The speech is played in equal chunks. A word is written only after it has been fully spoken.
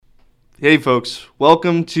Hey folks,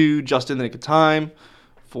 welcome to Just in the Nick of Time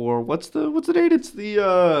for what's the date? It's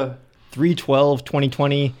the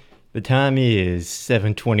 3/12/2020. The time is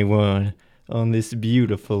 7:21 on this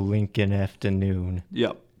beautiful Lincoln afternoon.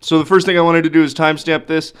 Yep. So the first thing I wanted to do is timestamp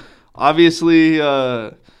this. Obviously,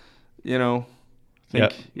 if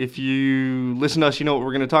you listen to us, you know what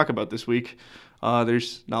we're going to talk about this week.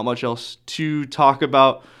 There's not much else to talk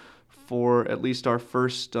about for at least our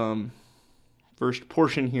first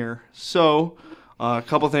portion here. So, a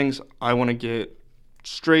couple things I want to get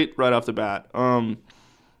straight right off the bat.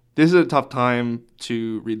 This is a tough time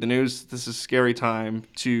to read the news. This is a scary time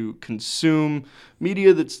to consume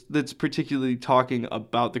media that's particularly talking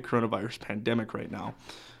about the coronavirus pandemic right now.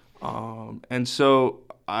 And so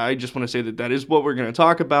I just want to say that is what we're going to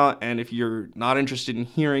talk about. And if you're not interested in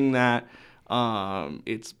hearing that,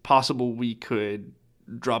 it's possible we could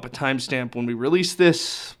drop a timestamp when we release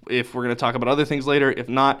this if we're going to talk about other things later. If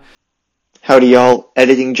not, howdy y'all,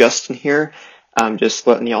 editing Justin here. I'm just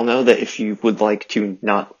letting y'all know that if you would like to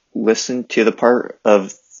not listen to the part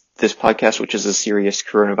of this podcast, which is a serious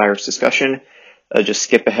coronavirus discussion, just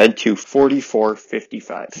skip ahead to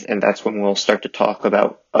 44:55, and that's when we'll start to talk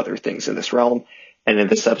about other things in this realm. And in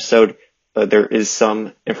this episode, there is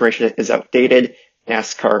some information that is outdated.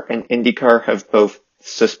 NASCAR and IndyCar have both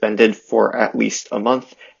suspended for at least a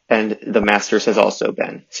month, and the Masters has also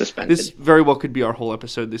been suspended. This very well could be our whole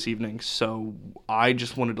episode this evening, so I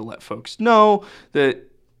just wanted to let folks know that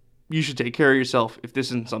you should take care of yourself. If this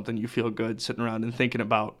isn't something you feel good sitting around and thinking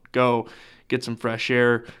about, go get some fresh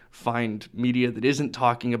air, find media that isn't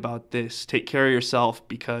talking about this, take care of yourself,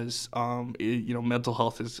 because mental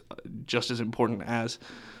health is just as important as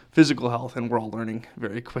physical health, and we're all learning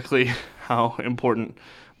very quickly how important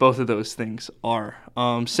both of those things are.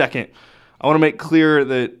 Second, I want to make clear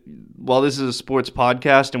that while this is a sports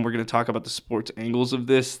podcast and we're going to talk about the sports angles of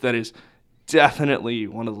this, that is definitely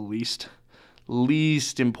one of the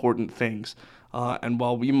least important things. And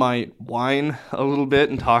while we might whine a little bit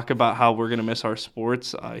and talk about how we're going to miss our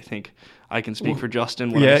sports, I think I can speak for Justin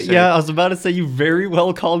when I say... I was about to say you very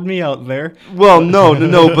well called me out there. Well, no,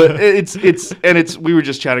 but it's we were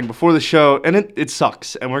just chatting before the show, and it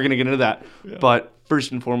sucks, and we're going to get into that. Yeah. But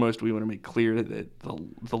first and foremost, we want to make clear that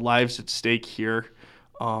the lives at stake here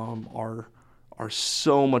are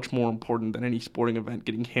so much more important than any sporting event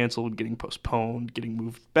getting canceled, getting postponed, getting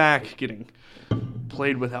moved back, getting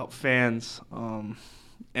played without fans. And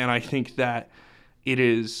I think that it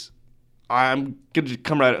is, I'm going to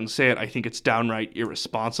come right out and say it, I think it's downright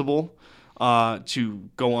irresponsible to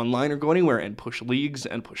go online or go anywhere and push leagues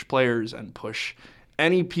and push players and push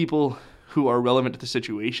any people who are relevant to the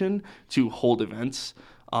situation to hold events,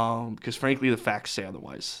 because frankly the facts say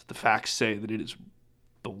otherwise. The facts say that it is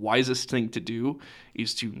the wisest thing to do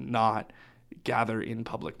is to not gather in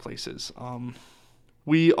public places.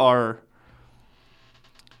 We are,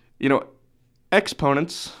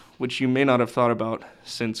 exponents, which you may not have thought about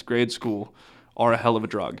since grade school, are a hell of a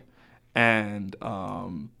drug. And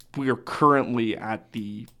we are currently at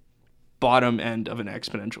the bottom end of an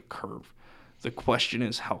exponential curve. The question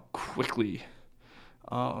is how quickly,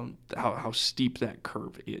 how steep that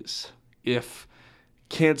curve is. If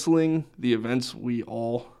canceling the events we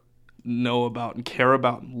all know about and care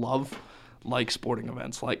about and love, like sporting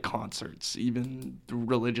events, like concerts, even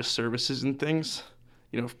religious services and things,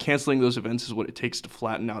 if canceling those events is what it takes to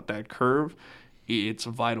flatten out that curve, it's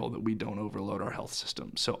vital that we don't overload our health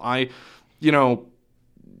system. So I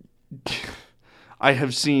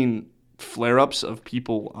have seen flare-ups of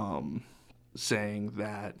people saying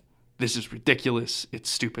that this is ridiculous. It's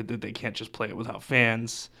stupid that they can't just play it without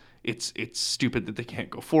fans. It's stupid that they can't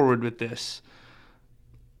go forward with this.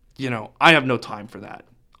 I have no time for that.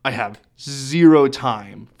 I have zero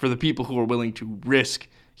time for the people who are willing to risk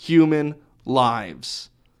human lives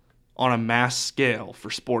on a mass scale for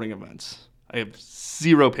sporting events. I have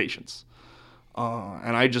zero patience.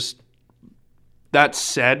 That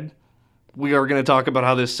said, we are going to talk about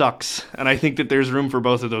how this sucks, and I think that there's room for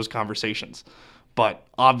both of those conversations. But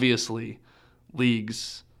obviously,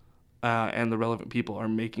 leagues and the relevant people are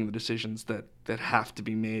making the decisions that have to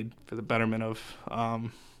be made for the betterment of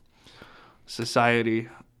society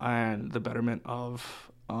and the betterment of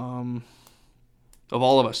all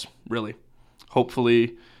of us, really.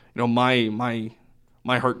 Hopefully, my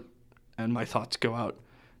heart and my thoughts go out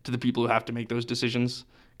to the people who have to make those decisions,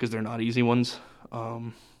 because they're not easy ones.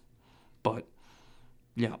 But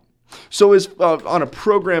yeah. So as on a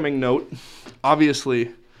programming note,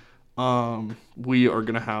 obviously, we are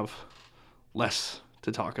going to have less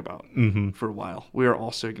to talk about for a while. We are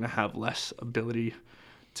also going to have less ability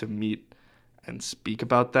to meet and speak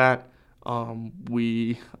about that. I'm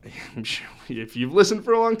sure if you've listened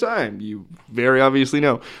for a long time, you very obviously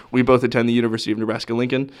know we both attend the University of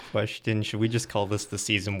Nebraska-Lincoln. Question, should we just call this the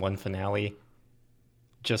season 1 finale?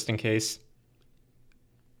 Just in case?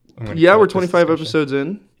 Yeah, we're 25 episodes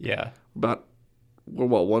in. Yeah. We're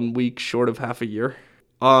 1 week short of half a year.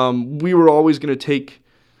 We were always going to take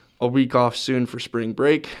a week off soon for spring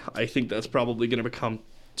break. I think that's probably going to become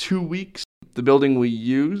 2 weeks. The building we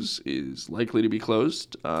use is likely to be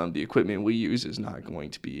closed. The equipment we use is not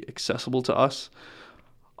going to be accessible to us.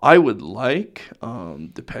 I would like,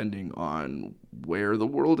 depending on where the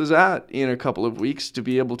world is at in a couple of weeks, to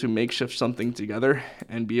be able to makeshift something together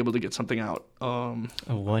and be able to get something out. A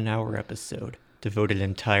 1-hour episode devoted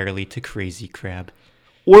entirely to Crazy Crab.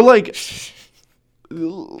 Or like,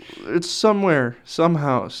 it's somewhere,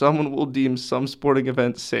 somehow, someone will deem some sporting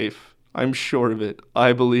event safe. I'm sure of it.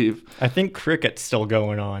 I believe. I think cricket's still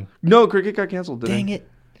going on. No, cricket got canceled today. Dang it.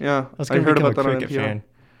 Yeah, I was going to become a cricket fan.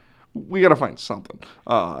 We got to find something.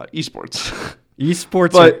 Esports.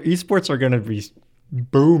 Esports are going to be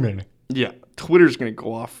booming. Yeah, Twitter's going to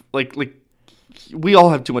go off. Like we all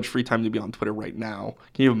have too much free time to be on Twitter right now.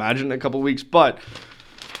 Can you imagine in a couple of weeks? But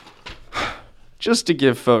just to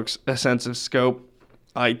give folks a sense of scope,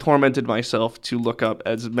 I tormented myself to look up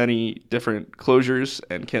as many different closures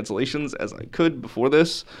and cancellations as I could before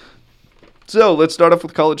this. So let's start off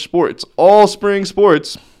with college sports. All spring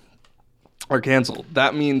sports are canceled.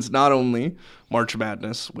 That means not only March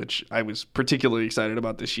Madness, which I was particularly excited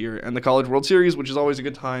about this year, and the College World Series, which is always a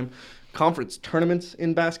good time. Conference tournaments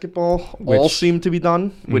in basketball all seem to be done,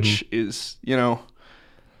 which is,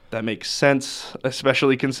 that makes sense,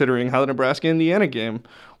 especially considering how the Nebraska-Indiana game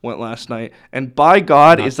went last night. And by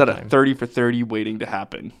God, is that a 30 for 30 waiting to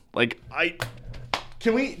happen?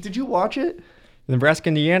 Did you watch it? The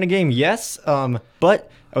Nebraska-Indiana game, yes.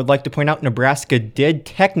 But I would like to point out Nebraska did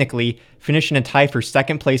technically finish in a tie for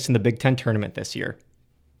second place in the Big Ten tournament this year.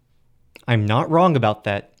 I'm not wrong about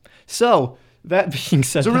that. So, that being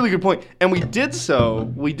said... It's a really good point. And we did so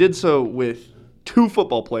with 2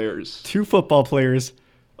 football players. 2 football players.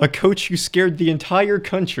 A coach who scared the entire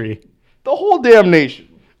country. The whole damn nation.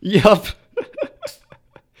 Yup.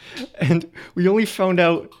 And we only found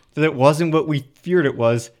out that it wasn't what we feared it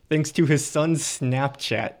was, thanks to his son's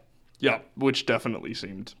Snapchat. Yeah, which definitely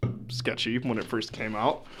seemed sketchy when it first came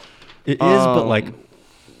out. It is, but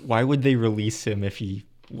why would they release him if he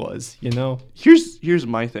was, Here's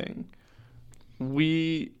my thing.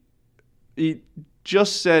 He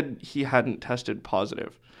just said he hadn't tested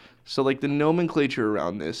positive. So, the nomenclature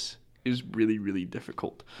around this is really, really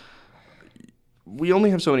difficult. We only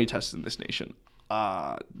have so many tests in this nation.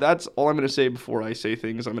 That's all I'm going to say before I say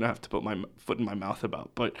things I'm going to have to put my foot in my mouth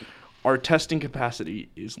about. But our testing capacity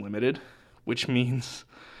is limited, which means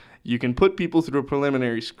you can put people through a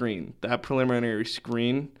preliminary screen. That preliminary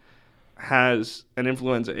screen has an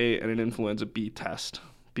influenza A and an influenza B test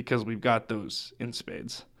because we've got those in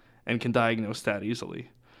spades and can diagnose that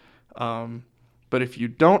easily. But if you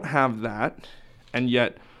don't have that and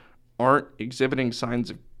yet aren't exhibiting signs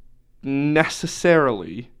of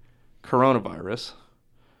necessarily coronavirus,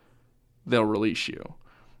 they'll release you.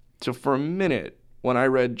 So for a minute, when I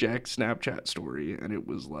read Jack's Snapchat story and it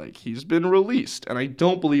was like, he's been released, and I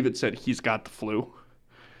don't believe it said he's got the flu.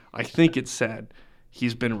 I think it said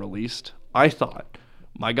he's been released. I thought,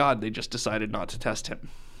 my God, they just decided not to test him.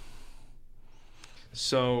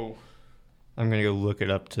 So... I'm going to go look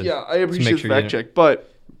it up to Yeah, I appreciate the fact check,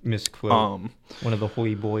 but... misquote one of the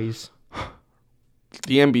holy boys.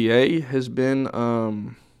 The NBA has been...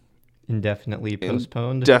 indefinitely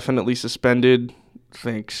postponed. Indefinitely suspended,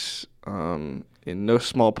 thanks in no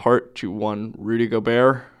small part to one Rudy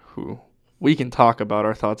Gobert, who we can talk about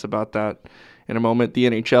our thoughts about that in a moment. The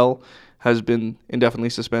NHL has been indefinitely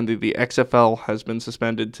suspended. The XFL has been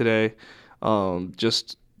suspended today.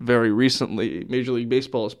 Just very recently, Major League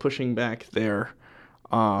Baseball is pushing back their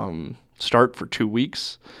start for 2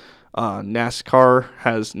 weeks. NASCAR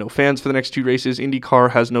has no fans for the next 2 races. IndyCar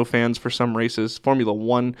has no fans for some races. Formula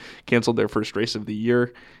One canceled their first race of the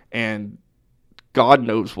year, and God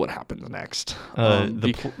knows what happens next.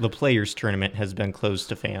 The Players Tournament has been closed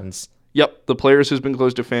to fans. Yep, the Players has been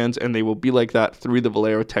closed to fans, and they will be like that through the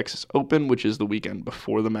Valero Texas Open, which is the weekend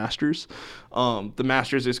before the Masters. The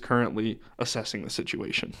Masters is currently assessing the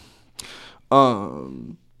situation,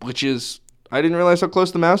 which is... I didn't realize how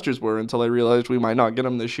close the Masters were until I realized we might not get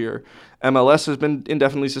them this year. MLS has been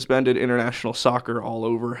indefinitely suspended. International soccer all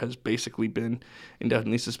over has basically been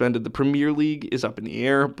indefinitely suspended. The Premier League is up in the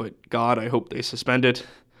air, but God, I hope they suspend it.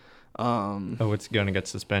 It's going to get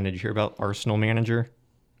suspended. You hear about Arsenal manager?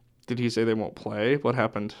 Did he say they won't play? What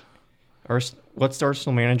happened? What's the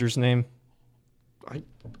Arsenal manager's name? I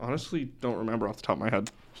honestly don't remember off the top of my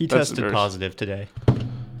head. He That's tested positive today.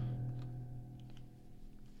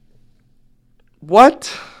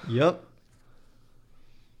 What? Yep.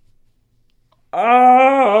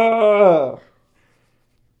 Ah!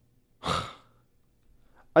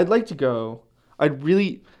 I'd like to go. I'd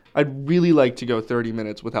really like to go 30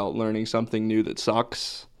 minutes without learning something new that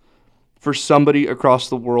sucks for somebody across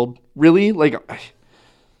the world. Really?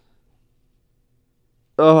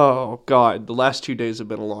 Oh God, the last 2 days have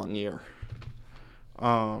been a long year.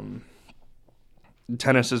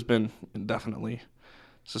 Tennis has been indefinitely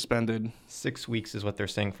suspended. 6 weeks is what they're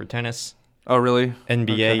saying for tennis. Oh, really?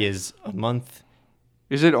 NBA is a month.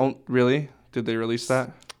 Is it really? Did they release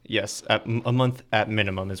that? Yes, a month at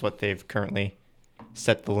minimum is what they've currently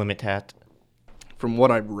set the limit at. From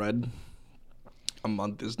what I've read, a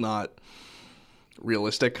month is not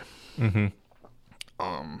realistic. Mm-hmm.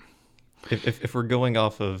 If we're going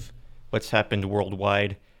off of what's happened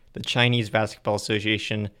worldwide, the Chinese Basketball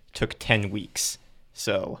Association took 10 weeks.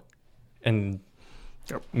 So, and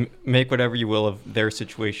Yep. Make whatever you will of their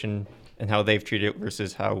situation and how they've treated it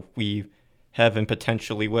versus how we have and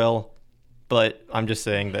potentially will. But I'm just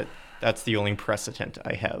saying that that's the only precedent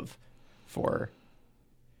I have for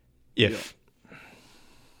if.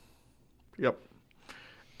 Yep.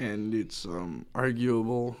 And it's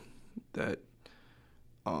arguable that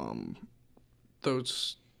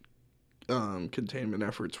those containment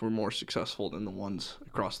efforts were more successful than the ones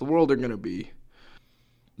across the world are going to be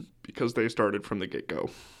because they started from the get-go.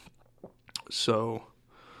 So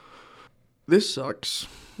this sucks.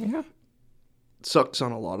 Yeah. It sucks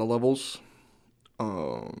on a lot of levels.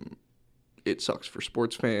 It sucks for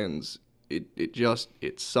sports fans.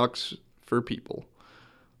 It sucks for people.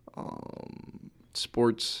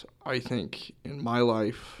 Sports, I think, in my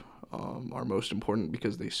life, are most important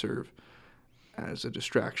because they serve as a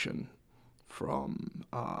distraction from,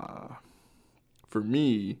 for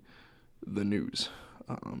me, the news.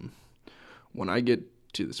 When I get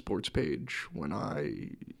to the sports page, when I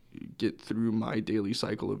get through my daily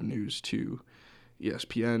cycle of news to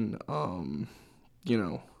ESPN,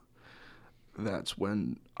 that's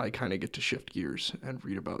when I kind of get to shift gears and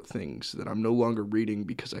read about things that I'm no longer reading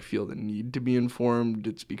because I feel the need to be informed.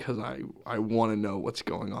 It's because I want to know what's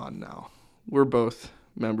going on now. We're both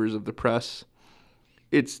members of the press.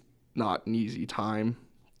 It's not an easy time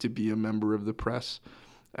to be a member of the press.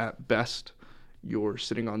 At best, you're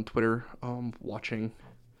sitting on Twitter watching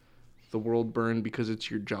the world burn because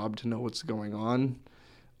it's your job to know what's going on.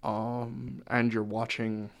 And you're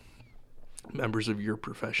watching members of your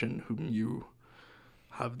profession whom you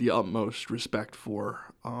have the utmost respect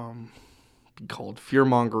for be called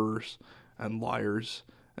fearmongers and liars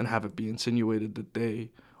and have it be insinuated that they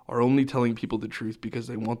are only telling people the truth because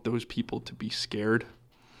they want those people to be scared.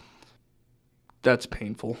 That's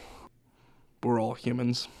painful. We're all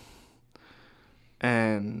humans.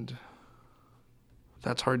 And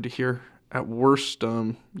that's hard to hear. At worst,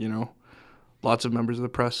 lots of members of the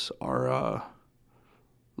press are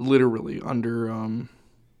literally under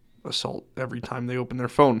assault every time they open their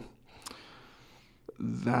phone.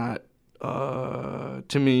 That,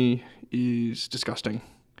 to me, is disgusting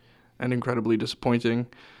and incredibly disappointing.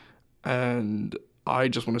 And I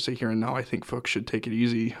just want to say here and now, I think folks should take it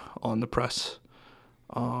easy on the press.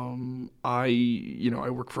 I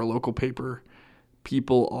work for a local paper.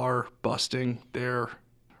 People are busting there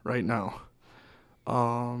right now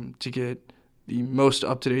to get the most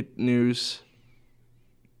up-to-date news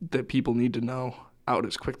that people need to know out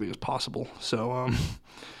as quickly as possible. So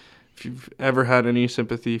if you've ever had any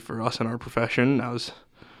sympathy for us in our profession, now's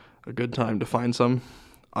a good time to find some.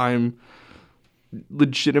 I'm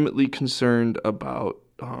legitimately concerned about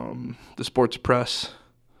the sports press.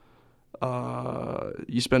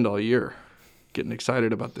 You spend all year getting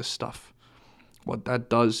excited about this stuff. What that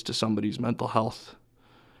does to somebody's mental health,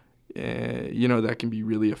 that can be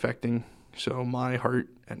really affecting. So my heart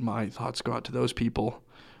and my thoughts go out to those people.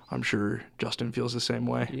 I'm sure Justin feels the same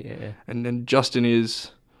way. Yeah. And then Justin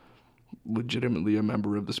is legitimately a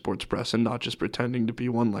member of the sports press and not just pretending to be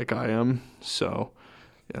one like I am. So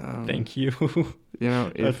thank you.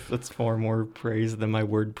 That's far more praise than my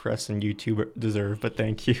WordPress and YouTube deserve, but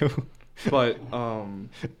thank you. But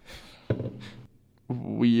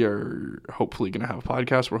we are hopefully going to have a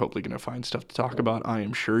podcast. We're hopefully going to find stuff to talk about. I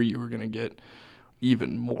am sure you are going to get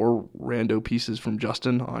even more rando pieces from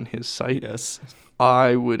Justin on his site. Yes.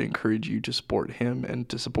 I would encourage you to support him and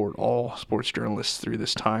to support all sports journalists through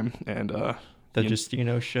this time. And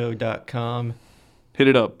thejustinoshow.com. Hit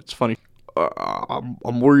it up. It's funny.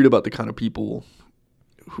 I'm worried about the kind of people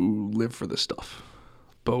who live for this stuff.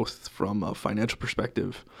 both from a financial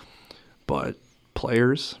perspective, but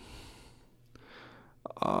players.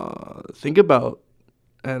 Think about,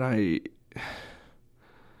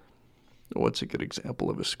 what's a good example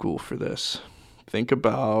of a school for this? Think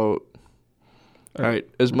about, all right,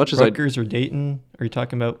 as much as Rutgers or Dayton? Are you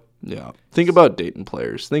talking about? Yeah. Think about Dayton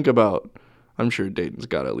players. Think about, I'm sure Dayton's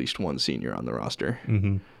got at least one senior on the roster.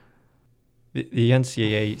 Mm-hmm. The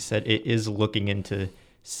NCAA said it is looking into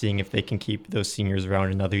seeing if they can keep those seniors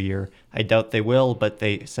around another year. I doubt they will, but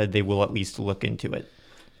they said they will at least look into it.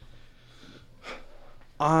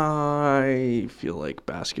 I feel like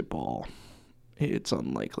basketball, it's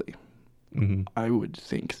unlikely. Mm-hmm. I would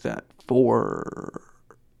think that for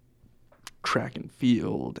track and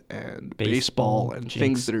field and baseball and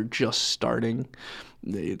things that are just starting,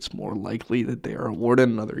 it's more likely that they are awarded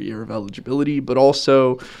another year of eligibility. But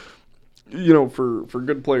also, for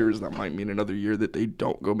good players, that might mean another year that they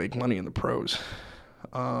don't go make money in the pros.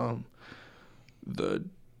 The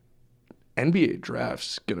NBA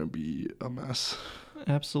draft's going to be a mess.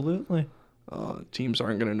 Absolutely. Teams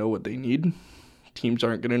aren't going to know what they need. Teams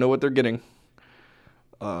aren't going to know what they're getting.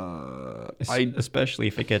 Especially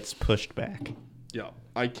if it gets pushed back. Yeah,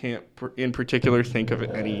 I can't in particular think of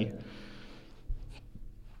any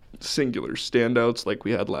singular standouts like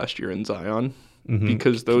we had last year in Zion,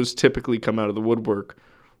 because those typically come out of the woodwork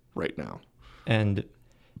right now. And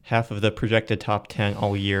half of the projected top 10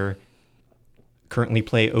 all year currently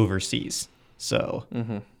play overseas. So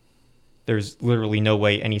there's literally no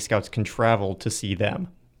way any scouts can travel to see them.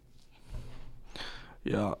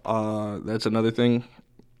 Yeah, that's another thing.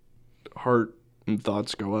 Heart and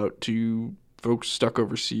thoughts go out to folks stuck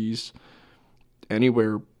overseas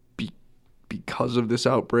anywhere because of this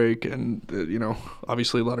outbreak, and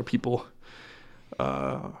obviously a lot of people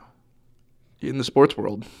in the sports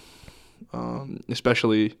world,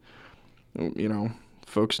 especially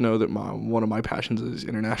folks know that one of my passions is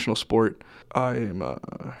international sport. I'm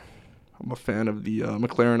a fan of the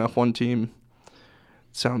McLaren F1 team. It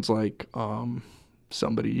sounds like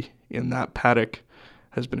somebody in that paddock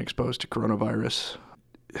has been exposed to coronavirus.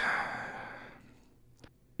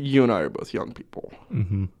 You and I are both young people.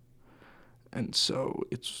 Mm-hmm. And so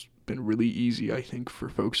it's been really easy, I think, for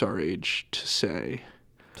folks our age to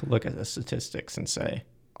look at the statistics and say,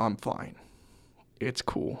 I'm fine. It's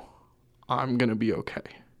cool. I'm going to be okay.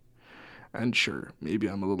 And sure, maybe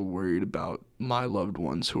I'm a little worried about my loved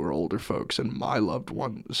ones who are older folks and my loved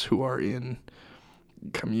ones who are in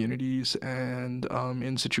communities and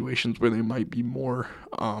in situations where they might be more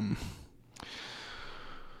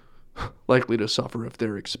likely to suffer if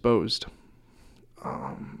they're exposed.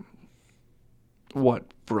 What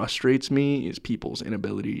frustrates me is people's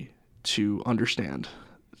inability to understand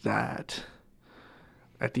that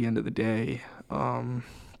at the end of the day,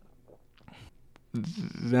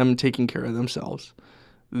 them taking care of themselves,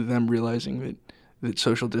 them realizing that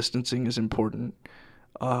social distancing is important,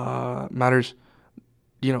 matters.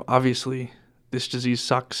 Obviously, this disease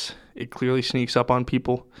sucks. It clearly sneaks up on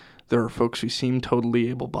people. There are folks who seem totally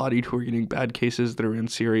able-bodied who are getting bad cases that are in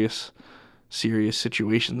serious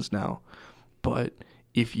situations now. But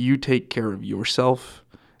if you take care of yourself,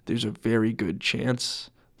 there's a very good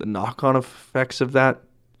chance the knock-on effects of that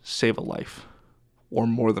save a life, or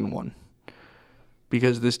more than one.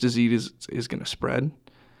 Because this disease is going to spread,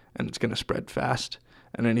 and it's going to spread fast,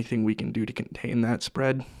 and anything we can do to contain that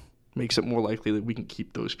spread makes it more likely that we can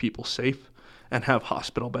keep those people safe and have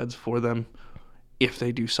hospital beds for them if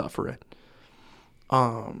they do suffer it.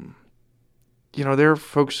 There are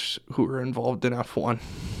folks who are involved in F1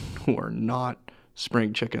 who are not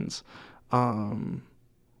spring chickens.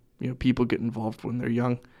 People get involved when they're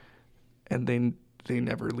young and they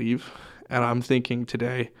never leave. And I'm thinking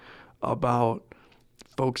today about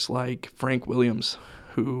folks like Frank Williams,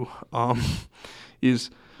 who is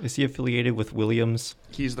he affiliated with Williams?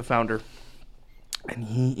 He's the founder. And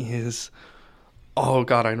he is, oh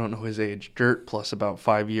God, I don't know his age. Dirt plus about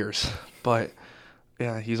 5 years. But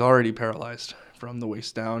yeah, he's already paralyzed from the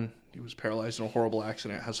waist down. He was paralyzed in a horrible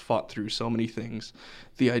accident, has fought through so many things.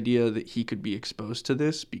 The idea that he could be exposed to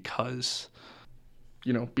this because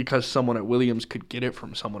someone at Williams could get it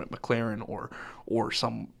from someone at McLaren or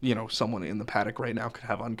someone in the paddock right now could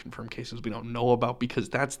have unconfirmed cases we don't know about, because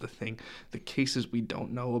that's the thing. The cases we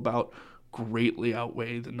don't know about greatly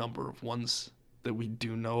outweigh the number of ones that we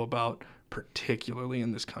do know about, particularly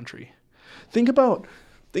in this country. Think about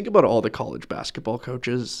all the college basketball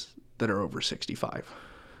coaches that are over 65.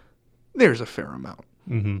 There's a fair amount.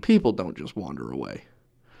 Mm-hmm. People don't just wander away.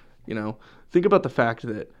 Think about the fact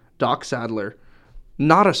that Doc Sadler,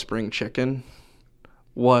 not a spring chicken,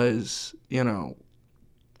 was,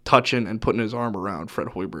 touching and putting his arm around Fred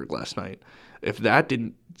Hoiberg last night. If that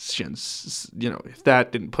didn't, if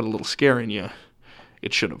that didn't put a little scare in you,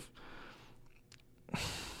 it should have.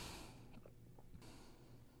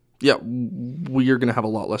 Yeah, we are going to have a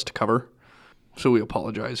lot less to cover, so we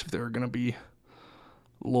apologize if there are going to be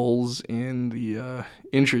lulls in the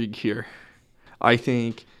intrigue here. I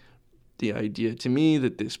think the idea to me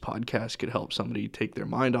that this podcast could help somebody take their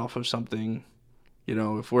mind off of something,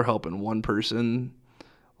 if we're helping one person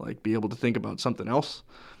like be able to think about something else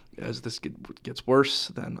as this gets worse,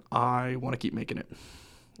 then I want to keep making it.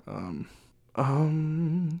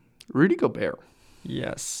 Rudy Gobert.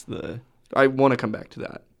 Yes, I want to come back to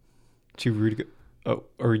that. To Rudy. Oh,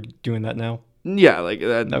 are we doing that now? Yeah, like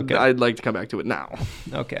that. Okay. I'd like to come back to it now.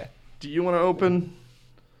 Okay. Do you want to open?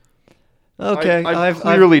 Okay. I've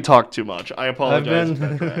clearly talked too much. I apologize. I've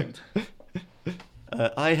been... if that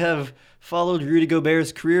dragged. I have followed Rudy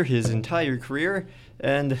Gobert's career, his entire career,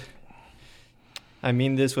 and I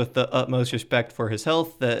mean this with the utmost respect for his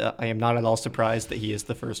health, that I am not at all surprised that he is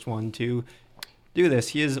the first one to do this.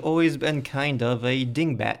 He has always been kind of a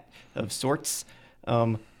dingbat of sorts,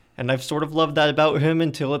 and I've sort of loved that about him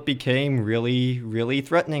until it became really, really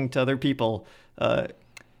threatening to other people.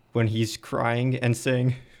 When he's crying and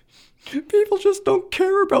saying, people just don't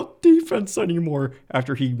care about defense anymore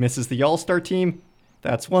after he misses the All-Star team.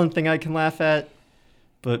 That's one thing I can laugh at.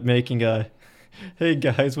 But making hey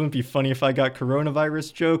guys, wouldn't it be funny if I got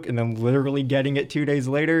coronavirus joke and then literally getting it 2 days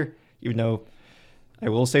later? Even though I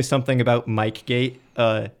will say something about Mike Gate.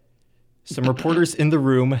 Some reporters in the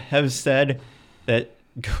room have said that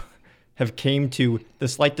have came to the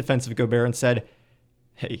slight defense of Gobert and said,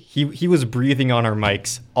 hey, he was breathing on our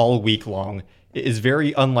mics all week long. It is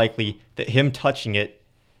very unlikely that him touching it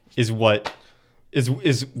is what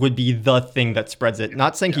would be the thing that spreads it.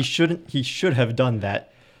 Not saying he should have done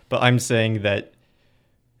that, but I'm saying that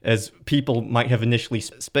as people might have initially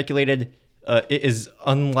speculated, it is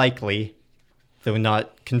unlikely, though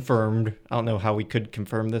not confirmed. I don't know how we could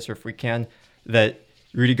confirm this or if we can, that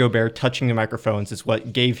Rudy Gobert touching the microphones is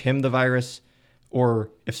what gave him the virus, or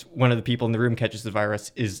if one of the people in the room catches the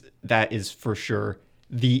virus, is for sure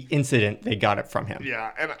the incident they got it from him.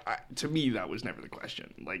 Yeah, and to me, that was never the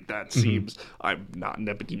question. Like, that seems... I'm not an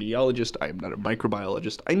epidemiologist. I am not a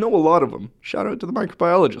microbiologist. I know a lot of them. Shout out to the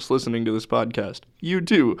microbiologists listening to this podcast. You,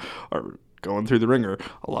 too, are going through the ringer.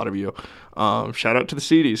 A lot of you. Shout out to the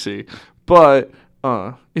CDC. But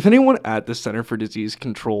if anyone at the Center for Disease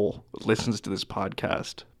Control listens to this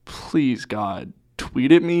podcast, please, God,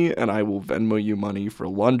 tweet at me and I will Venmo you money for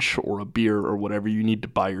lunch or a beer or whatever you need to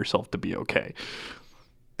buy yourself to be okay.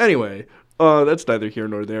 Anyway, that's neither here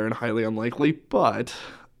nor there and highly unlikely, but,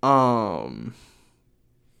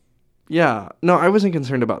 yeah, no, I wasn't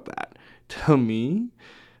concerned about that. To me,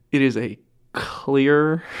 it is a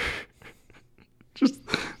clear, just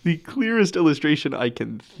the clearest illustration I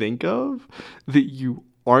can think of that you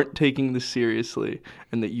aren't taking this seriously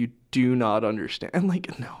and that you do not understand. And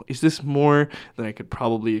like, no, is this more than I could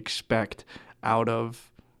probably expect out of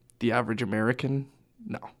the average American?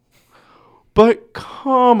 No. But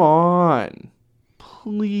come on,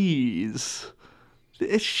 please.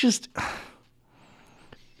 It's just,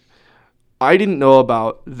 I didn't know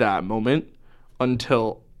about that moment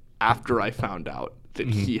until after I found out that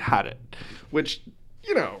he had it, which,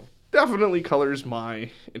 definitely colors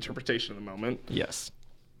my interpretation of the moment. Yes.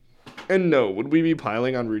 And no, would we be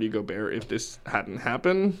piling on Rudy Gobert if this hadn't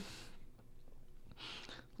happened?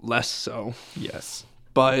 Less so. Yes.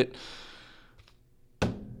 But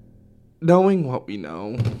knowing what we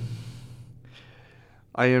know,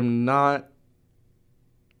 I am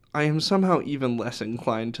somehow even less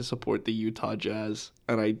inclined to support the Utah Jazz,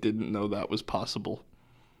 and I didn't know that was possible.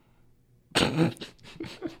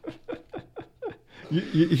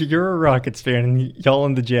 You're a Rockets fan, and y'all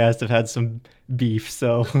and the Jazz have had some beef,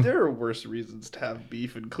 so... There are worse reasons to have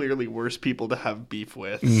beef, and clearly worse people to have beef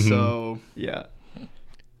with, so... Yeah.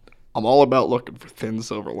 I'm all about looking for thin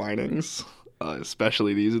silver linings,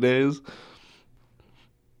 especially these days.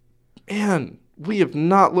 Man, we have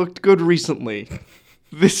not looked good recently.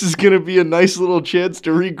 This is going to be a nice little chance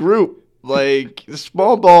to regroup. Like,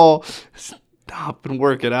 small ball has not been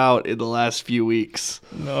working out in the last few weeks.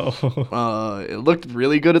 No. It looked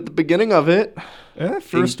really good at the beginning of it.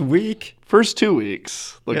 First 2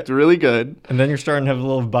 weeks looked really good. And then you're starting to have a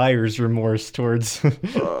little buyer's remorse towards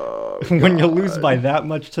when you lose by that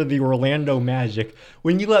much to the Orlando Magic.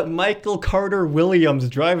 When you let Michael Carter Williams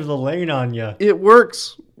drive the lane on you. It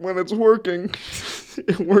works when it's working.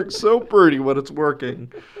 It works so pretty when it's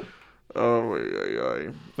working.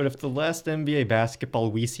 Oh, But if the last NBA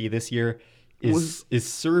basketball we see this year is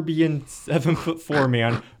Serbian 7'4"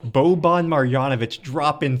 man Boban Marjanovic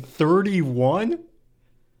dropping 31.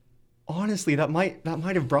 Honestly, that might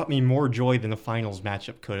have brought me more joy than the finals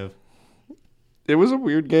matchup could have. It was a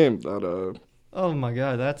weird game. That Oh my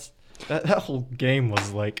god, that whole game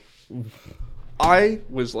was like. I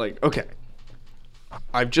was like, okay,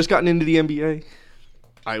 I've just gotten into the NBA.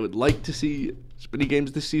 I would like to see as many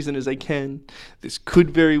games this season as I can. This could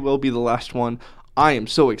very well be the last one. I am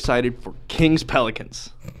so excited for Kings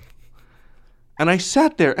Pelicans. And I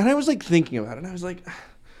sat there and I was like thinking about it. And I was like,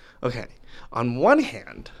 okay, on one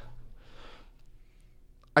hand,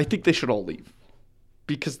 I think they should all leave.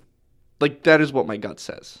 Because, like, that is what my gut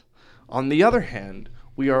says. On the other hand,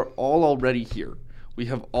 we are all already here. We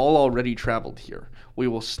have all already traveled here. We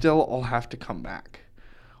will still all have to come back.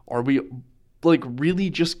 Are we, like, really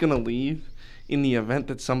just going to leave in the event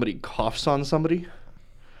that somebody coughs on somebody?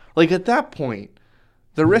 Like, at that point,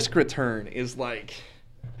 the risk return is like,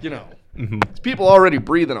 you know, it's people already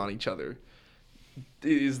breathing on each other.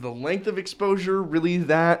 Is the length of exposure really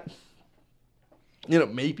that? You know,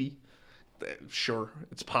 maybe. Sure,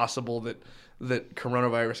 it's possible that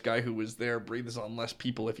coronavirus guy who was there breathes on less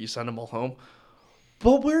people if you send them all home.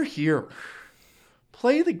 But we're here.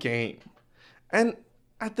 Play the game. And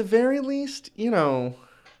at the very least, you know,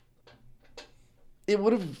 it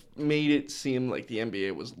would have made it seem like the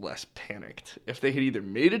NBA was less panicked if they had either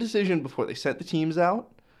made a decision before they sent the teams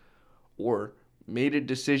out or made a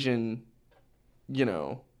decision, you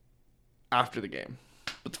know, after the game.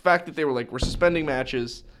 But the fact that they were like, we're suspending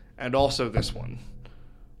matches and also this one,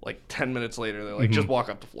 like 10 minutes later, they're like, just walk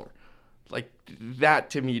up the floor. Like,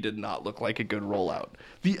 that to me did not look like a good rollout.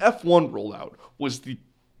 The F1 rollout was the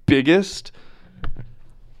biggest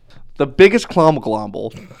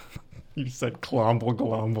clomble. You said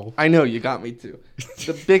clomble. I know, you got me too.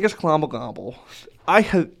 The biggest clomble I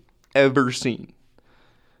have ever seen.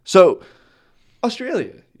 So,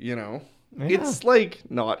 Australia, you know, it's like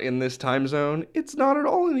not in this time zone. It's not at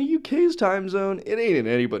all in the UK's time zone. It ain't in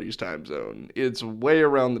anybody's time zone. It's way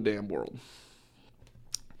around the damn world.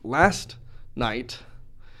 Last night,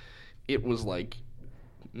 it was like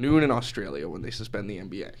noon in Australia when they suspend the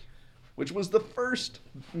NBA, which was the first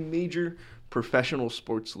major professional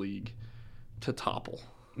sports league to topple.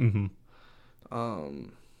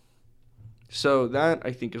 So that,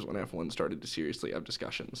 I think, is when F1 started to seriously have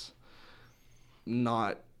discussions.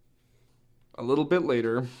 Not a little bit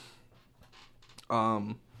later,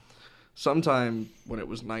 sometime when it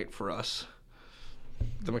was night for us,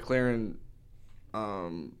 the McLaren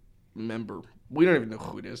member, we don't even know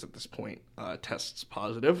who it is at this point, tests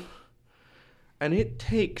positive. And it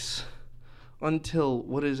takes until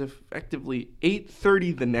what is effectively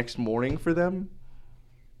 8:30 the next morning for them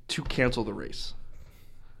to cancel the race.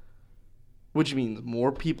 Which means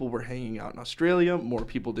more people were hanging out in Australia, more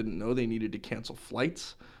people didn't know they needed to cancel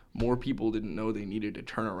flights, more people didn't know they needed to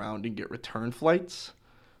turn around and get return flights.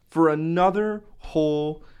 For another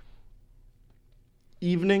whole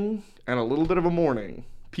evening and a little bit of a morning,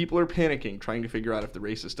 people are panicking, trying to figure out if the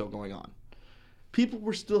race is still going on. People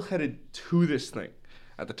were still headed to this thing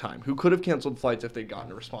at the time, who could have canceled flights if they'd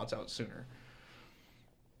gotten a response out sooner.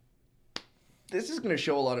 This is going to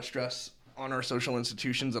show a lot of stress on our social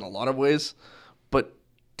institutions in a lot of ways, but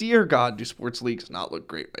dear God, do sports leagues not look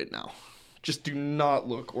great right now. Just do not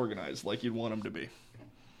look organized like you'd want them to be.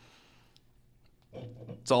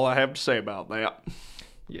 That's all I have to say about that.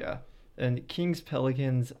 Yeah. And Kings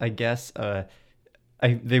Pelicans, I guess,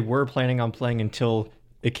 they were planning on playing until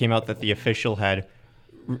it came out that the official had,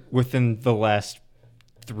 within the last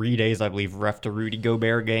 3 days, I believe, reffed a Rudy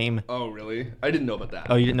Gobert game. Oh, really? I didn't know about that.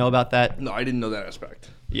 Oh, you didn't know about that? No, I didn't know that aspect.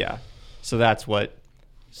 Yeah. So that's what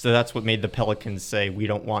made the Pelicans say, we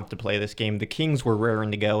don't want to play this game. The Kings were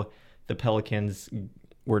raring to go. The Pelicans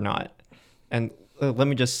were not. And let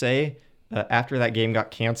me just say, after that game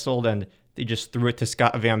got canceled and they just threw it to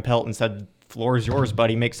Scott Van Pelt and said, floor is yours,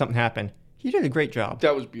 buddy, make something happen. He did a great job.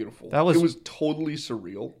 That was beautiful. It was totally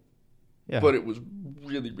surreal, but it was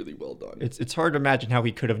really, really well done. It's hard to imagine how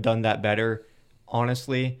he could have done that better,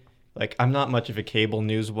 honestly. Like, I'm not much of a cable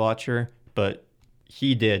news watcher, but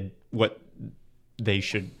he did what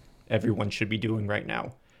everyone should be doing right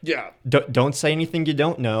now. Yeah. Don't say anything you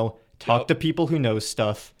don't know. Talk to people who know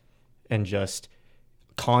stuff and just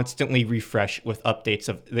constantly refresh with updates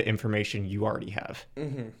of the information you already have.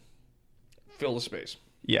 Fill the space.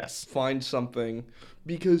 Yes. Find something,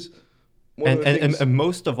 because and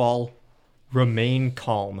most of all, remain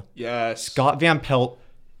calm. Yes. Scott Van Pelt,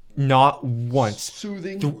 not once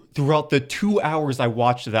soothing throughout the 2 hours I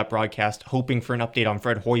watched of that broadcast, hoping for an update on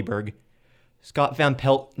Fred Hoiberg, Scott Van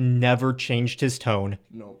Pelt never changed his tone.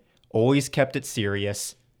 No. always kept it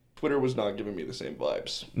serious. Twitter was not giving me the same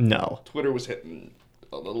vibes. No. Twitter was hitting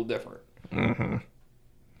a little different. Mm-hmm.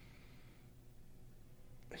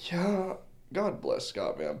 Yeah, God bless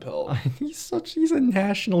Scott Van Pelt. He's a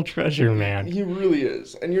national treasure, man. He really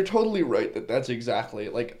is. And you're totally right that's exactly,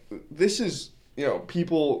 like, this is,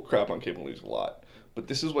 people crap on cable news a lot, but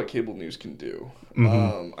this is what cable news can do.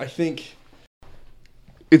 Mm-hmm. I think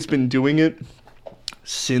it's been doing it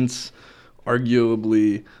since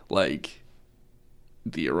arguably, like,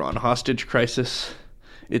 the Iran hostage crisis.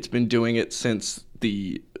 It's been doing it since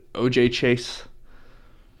the OJ chase.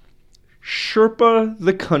 Sherpa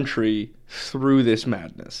the country through this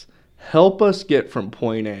madness. Help us get from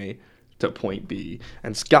point A to point B.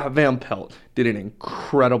 And Scott Van Pelt did an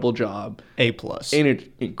incredible job. A+. In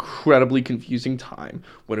an incredibly confusing time,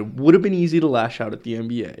 when it would have been easy to lash out at the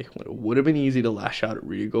NBA, when it would have been easy to lash out at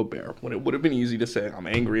Rudy Gobert, when it would have been easy to say, I'm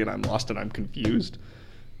angry and I'm lost and I'm confused.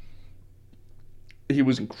 He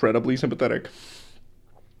was incredibly sympathetic.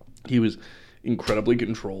 He was incredibly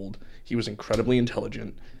controlled. He was incredibly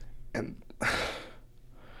intelligent. And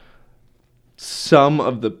some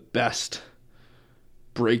of the best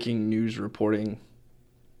breaking news reporting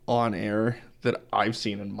on air that I've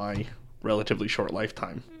seen in my relatively short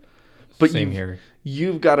lifetime. But Same here.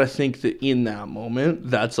 You've got to think that in that moment,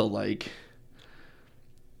 that's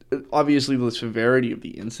obviously the severity of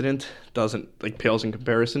the incident doesn't pales in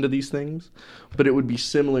comparison to these things, but it would be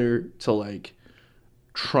similar to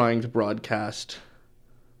trying to broadcast,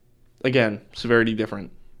 again, severity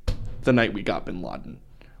different, the night we got Bin Laden,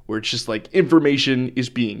 where it's just information is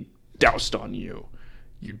being doused on you.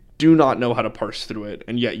 You do not know how to parse through it,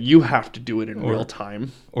 and yet you have to do it in real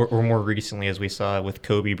time. Or more recently, as we saw with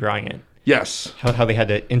Kobe Bryant. Yes. How they had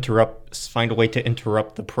to find a way to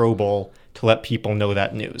interrupt the Pro Bowl to let people know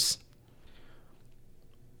that news.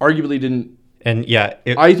 Arguably didn't. And yeah.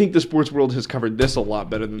 I think the sports world has covered this a lot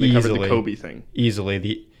better than they covered the Kobe thing.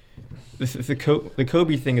 Easily. The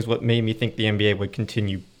Kobe thing is what made me think the NBA would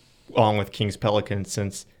continue on with Kings Pelicans,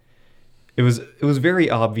 since it was very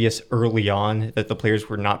obvious early on that the players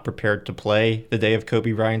were not prepared to play the day of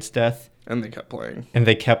Kobe Bryant's death. And they kept playing. And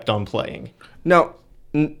they kept on playing. Now,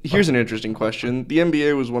 here's an interesting question. The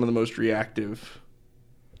NBA was one of the most reactive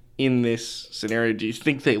in this scenario. Do you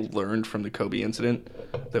think they learned from the Kobe incident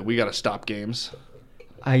that we got to stop games?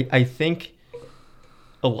 I think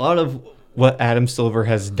a lot of what Adam Silver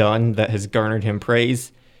has done that has garnered him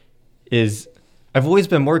praise is, I've always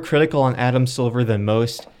been more critical on Adam Silver than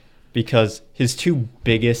most, because his two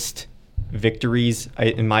biggest victories,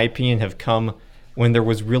 in my opinion, have come when there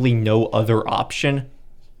was really no other option,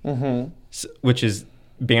 which is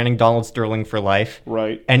banning Donald Sterling for life.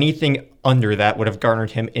 Right. Anything under that would have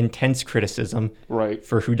garnered him intense criticism. Right.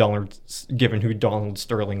 For given who Donald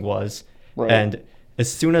Sterling was. Right. And as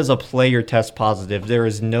soon as a player tests positive, there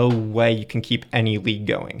is no way you can keep any league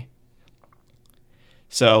going.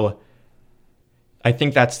 So I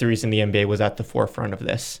think that's the reason the NBA was at the forefront of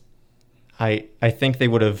this. I think they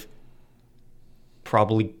would have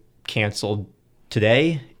probably canceled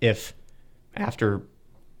today if after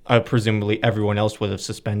presumably everyone else would have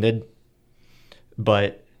suspended.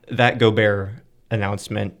 But that Gobert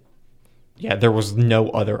announcement, there was no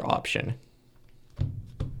other option.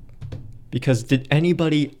 Because did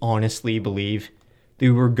anybody honestly believe that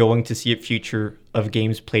we were going to see a future of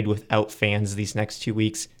games played without fans these next 2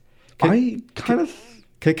 weeks? I kind of...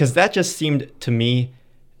 Because that just seemed to me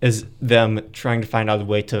as them trying to find out a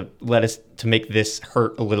way to make this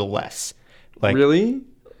hurt a little less. Really?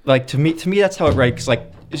 To me, that's how it read. Because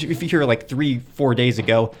if you hear 3-4 days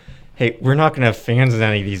ago, hey, we're not going to have fans in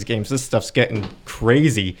any of these games. This stuff's getting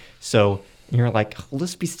crazy. So you're like, will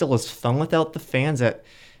this be still as fun without the fans?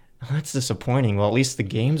 That's disappointing. Well, at least the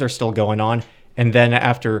games are still going on. And then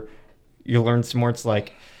after you learn some more, it's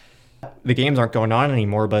like the games aren't going on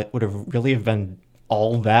anymore, but would have really have been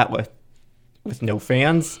all that with no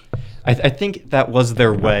fans? I think that was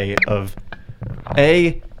their way of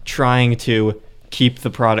trying to keep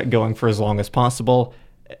the product going for as long as possible,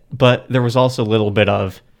 but there was also a little bit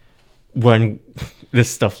of, when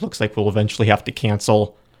this stuff looks like we'll eventually have to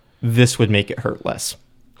cancel, this would make it hurt less.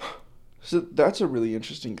 So that's a really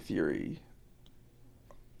interesting theory.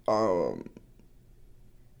 And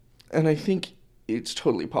I think it's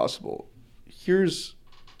totally possible. Here's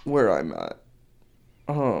where I'm at.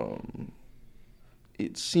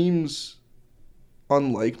 It seems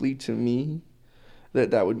unlikely to me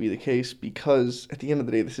that would be the case, because at the end of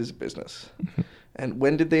the day, this is a business. And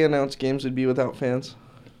when did they announce games would be without fans?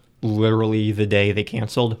 Literally the day they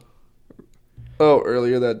canceled. Oh,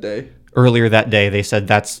 earlier that day. Earlier that day, they said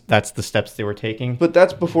that's the steps they were taking. But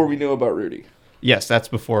that's before we knew about Rudy. Yes, that's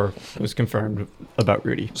before it was confirmed about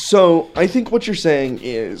Rudy. So I think what you're saying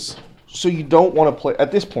is, so you don't want to play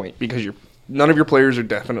at this point because none of your players are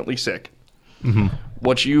definitely sick. Mm-hmm.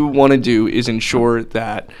 What you want to do is ensure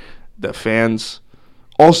that the fans.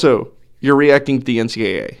 Also, you're reacting to the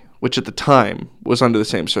NCAA, which at the time was under the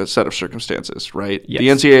same set of circumstances, right? Yes. The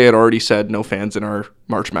NCAA had already said no fans in our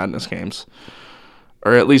March Madness games,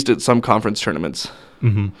 or at least at some conference tournaments.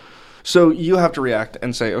 Mm-hmm. So you have to react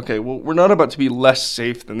and say, okay, well, we're not about to be less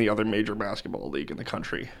safe than the other major basketball league in the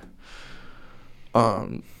country.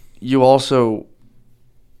 You also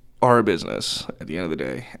are a business at the end of the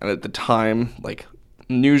day. And at the time, like,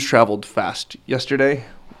 news traveled fast yesterday.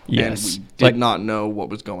 Yes. And we did not know what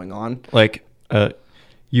was going on. Like,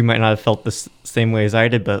 you might not have felt the same way as I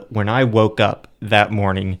did, but when I woke up that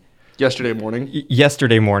morning... Yesterday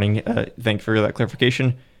morning, thank you for that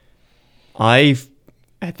clarification, I,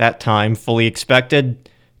 at that time, fully expected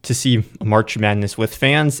to see March Madness with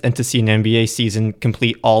fans and to see an NBA season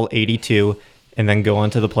complete all 82 and then go on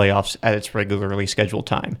to the playoffs at its regularly scheduled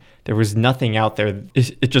time. There was nothing out there.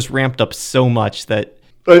 It just ramped up so much that...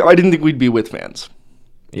 I didn't think we'd be with fans.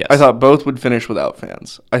 Yes. I thought both would finish without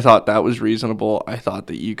fans. I thought that was reasonable. I thought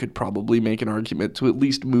that you could probably make an argument to at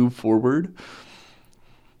least move forward.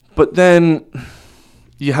 But then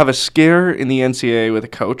you have a scare in the NCAA with a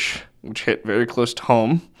coach, which hit very close to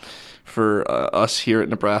home for us here at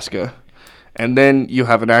Nebraska. And then you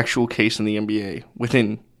have an actual case in the NBA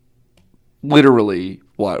within literally,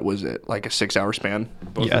 what was it, like a 6-hour span?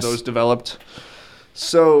 Both Yes. of those developed.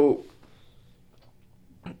 So...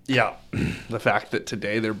 yeah, the fact that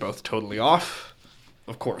today they're both totally off,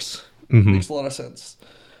 of course, makes a lot of sense.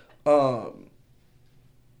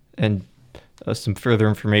 And some further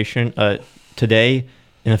information. Today,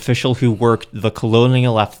 an official who worked the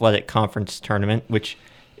Colonial Athletic Conference tournament, which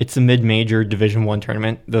it's a mid-major Division I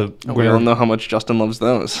tournament. We all know how much Justin loves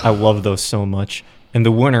those. I love those so much. And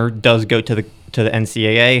the winner does go to the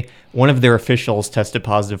NCAA. One of their officials tested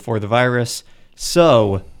positive for the virus.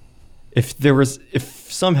 So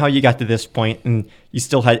if somehow you got to this point and you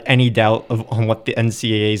still had any doubt on what the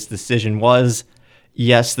NCAA's decision was,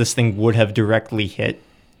 yes, this thing would have directly hit.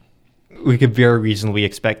 We could very reasonably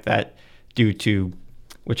expect that due to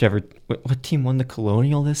what team won the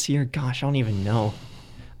Colonial this year? Gosh, I don't even know.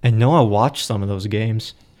 I know I watched some of those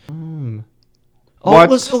games. What? It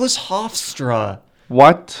was Hofstra.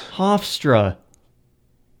 What? Hofstra.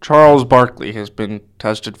 Charles Barkley has been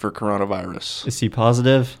tested for coronavirus. Is he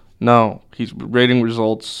positive? No, he's rating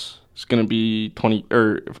results. It's going to be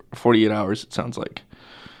 48 hours, it sounds like.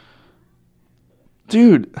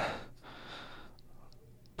 Dude,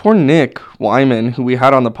 poor Nick Wyman, who we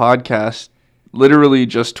had on the podcast, literally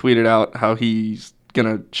just tweeted out how he's going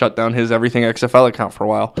to shut down his Everything XFL account for a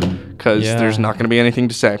while because there's not going to be anything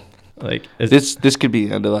to say. Like this could be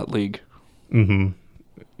the end of that league. Mm-hmm.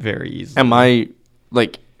 Very easy.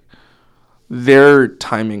 Their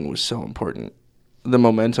timing was so important. The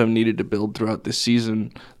momentum needed to build throughout this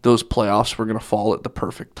season. Those playoffs were going to fall at the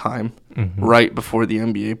perfect time, right before the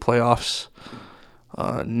NBA playoffs.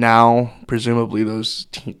 Now, presumably, those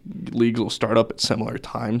leagues will start up at similar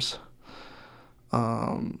times,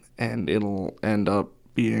 and it'll end up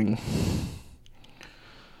being...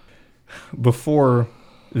 Before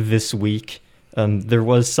this week, there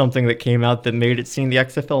was something that came out that made it seem the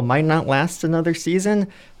XFL might not last another season.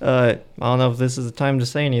 I don't know if this is the time to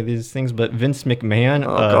say any of these things, but Vince McMahon...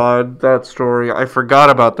 God, that story. I forgot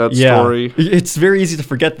about that story. It's very easy to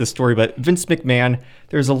forget this story, but Vince McMahon,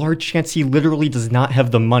 there's a large chance he literally does not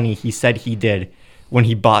have the money he said he did when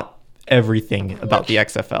he bought everything about the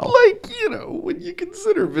XFL. When you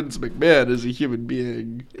consider Vince McMahon as a human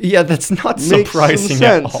being... Yeah, that's not surprising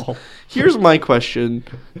at all. Here's my question.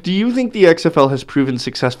 Do you think the XFL has proven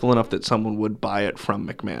successful enough that someone would buy it from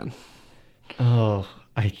McMahon? Oh,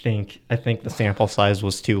 I think the sample size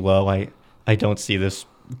was too low. I don't see this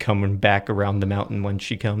coming back around the mountain when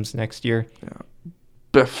she comes next year. Yeah.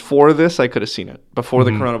 Before this, I could have seen it. Before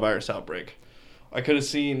the coronavirus outbreak. I could have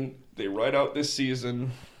seen they ride out this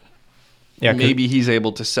season... Yeah, maybe he's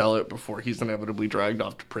able to sell it before he's inevitably dragged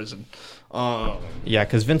off to prison. Yeah,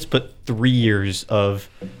 because Vince put 3 years of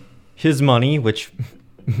his money, which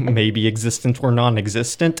may be existent or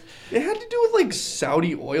non-existent. It had to do with,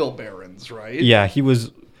 Saudi oil barons, right? Yeah,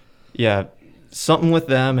 something with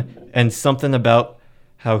them and something about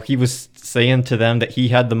how he was saying to them that he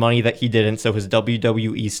had the money that he didn't, so his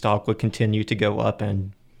WWE stock would continue to go up.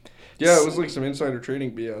 And yeah, it was some insider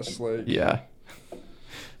trading BS. Yeah.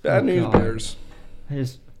 Bad news bears.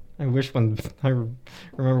 I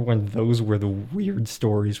remember when those were the weird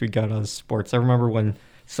stories we got out of sports. I remember when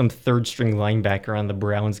some third-string linebacker on the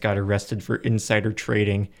Browns got arrested for insider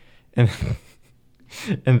trading, and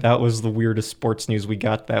and that was the weirdest sports news we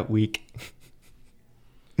got that week.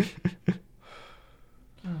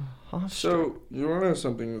 So, you want to know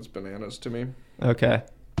something that's bananas to me? Okay.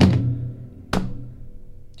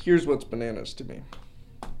 Here's what's bananas to me.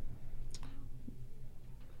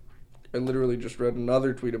 I literally just read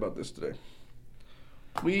another tweet about this today.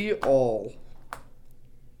 We all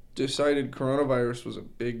decided coronavirus was a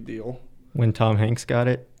big deal. When Tom Hanks got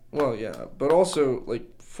it? Well, yeah, but also,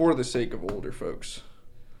 like, for the sake of older folks.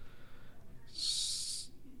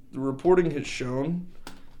 The reporting has shown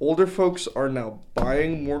older folks are now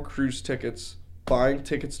buying more cruise tickets, buying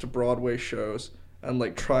tickets to Broadway shows, and,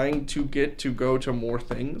 like, trying to get to go to more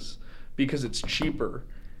things because it's cheaper,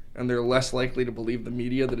 and they're less likely to believe the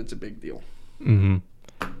media that it's a big deal. Mm-hmm.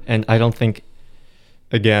 And I don't think,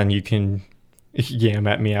 again, you can yam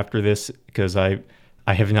at me after this because I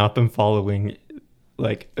have not been following,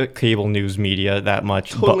 like, cable news media that much.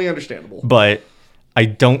 Totally understandable. But I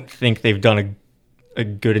don't think they've done a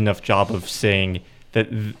good enough job of saying that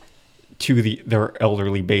to their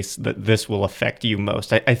elderly base that this will affect you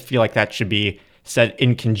most. I feel like that should be said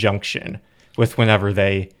in conjunction with whenever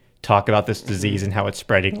they talk about this disease and how it's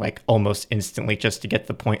spreading, like, almost instantly, just to get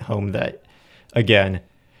the point home that, again,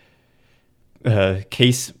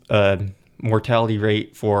 case mortality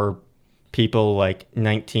rate for people like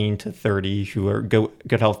 19 to 30 who are good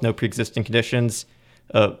health, no pre-existing conditions,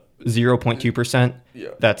 0.2%. Yeah.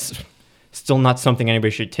 That's still not something anybody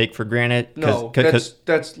should take for granted. No,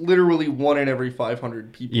 that's literally 1 in every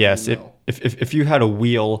 500 people. Yes, if you had a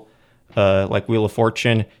wheel, like Wheel of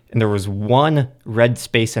Fortune, and there was 1 red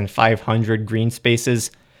space and 500 green spaces,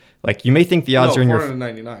 like, you may think the odds are in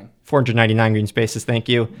 499. 499 green spaces, thank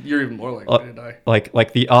you. You're even more likely to die.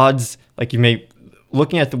 Like the odds, like, you may,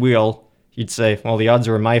 looking at the wheel, you'd say, well, the odds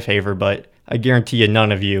are in my favor, but I guarantee you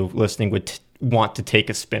none of you listening would want to take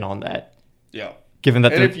a spin on that. Yeah. Given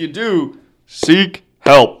that, and if you do, seek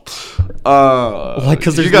help.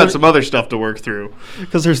 Because you got some other stuff to work through.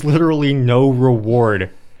 Because there's literally no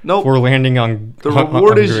reward for landing on. The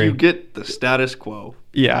reward is you get the status quo.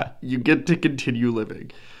 Yeah. You get to continue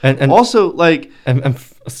living. And also, like,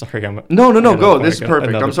 sorry, No, go. This is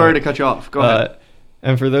perfect. I'm sorry to cut you off. Go ahead.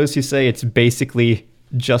 And for those who say it's basically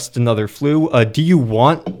just another flu, do you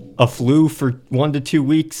want a flu for 1 to 2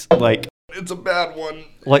 weeks? Like, it's a bad one.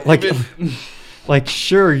 Like,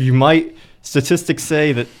 sure, you might. Statistics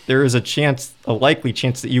say that there is a likely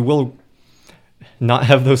chance that you will not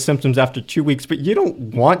have those symptoms after 2 weeks, but you don't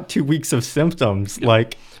want 2 weeks of symptoms. Yeah.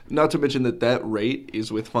 Like, not to mention that rate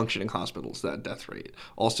is with functioning hospitals, that death rate.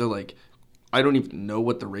 Also, like, I don't even know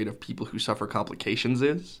what the rate of people who suffer complications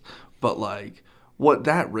is, but, like, what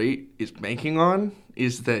that rate is banking on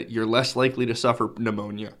is that you're less likely to suffer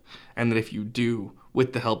pneumonia, and that if you do,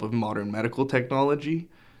 with the help of modern medical technology,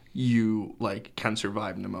 you, like, can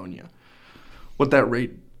survive pneumonia. What that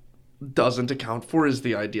rate doesn't account for is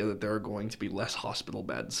the idea that there are going to be less hospital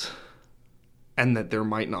beds, and that there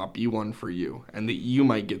might not be one for you, and that you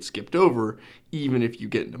might get skipped over even if you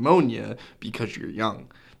get pneumonia because you're young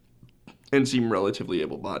and seem relatively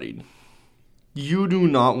able-bodied. You do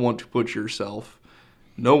not want to put yourself,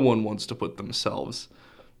 no one wants to put themselves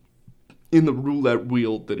in the roulette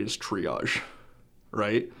wheel that is triage,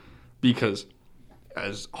 right? Because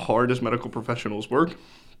as hard as medical professionals work,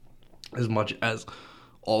 as much as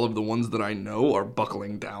all of the ones that I know are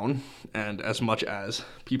buckling down, and as much as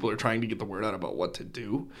people are trying to get the word out about what to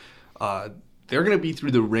do, they're going to be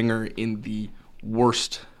through the ringer in the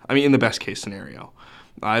best case scenario.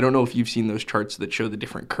 I don't know if you've seen those charts that show the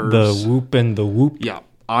different curves. The whoop and the whoop. Yeah.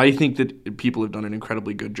 I think that people have done an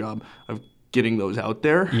incredibly good job of getting those out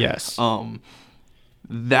there. Yes.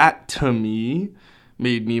 That, to me,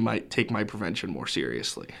 made me take my prevention more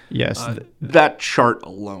seriously. Yes. That chart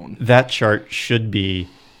alone. That chart should be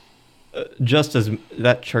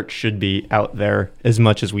that chart should be out there as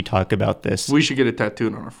much as we talk about this. We should get it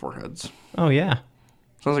tattooed on our foreheads. Oh, yeah.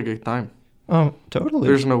 Sounds like a good time. Oh, totally.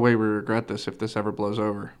 There's no way we regret this if this ever blows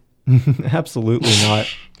over. Absolutely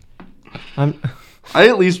not. I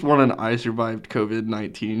at least want an I survived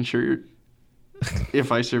COVID-19 shirt.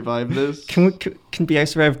 If I survive this. Can be I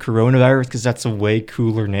survive coronavirus because that's a way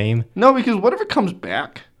cooler name? No, because what if it comes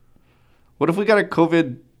back? What if we got a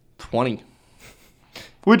COVID-20?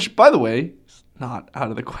 Which, by the way, is not out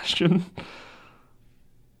of the question.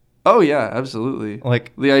 Oh, yeah, absolutely.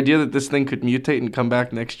 Like, the idea that this thing could mutate and come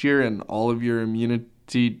back next year and all of your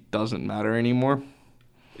immunity doesn't matter anymore.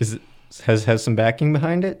 Has some backing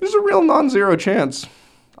behind it? There's a real non-zero chance.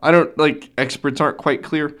 Experts aren't quite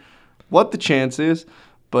clear what the chance is,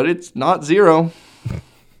 but it's not zero.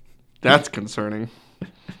 That's concerning.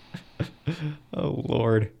 Oh,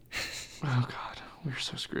 Lord. Oh, God. We're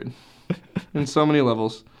so screwed. In so many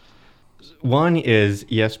levels. One is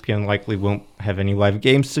ESPN likely won't have any live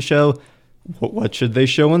games to show. What should they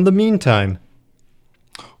show in the meantime?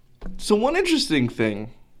 So one interesting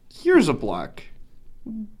thing, here's a block.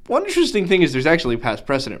 One interesting thing is there's actually past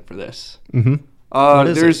precedent for this.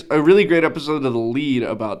 Mm-hmm. There's a really great episode of The Lead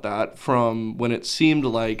about that from when it seemed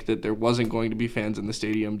like that there wasn't going to be fans in the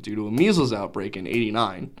stadium due to a measles outbreak in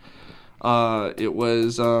 '89. It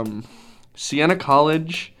was Siena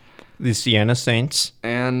College. The Siena Saints.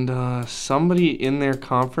 And somebody in their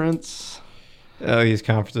conference. Oh, these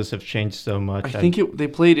conferences have changed so much. I think they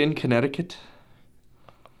played in Connecticut.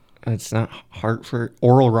 It's not Hartford.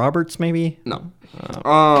 Oral Roberts, maybe? No.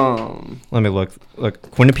 Let me look.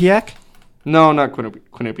 Quinnipiac? No, not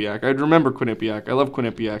Quinnipiac. I'd remember Quinnipiac. I love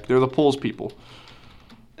Quinnipiac. They're the Poles people.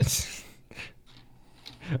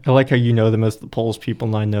 I like how you know them as the Poles people,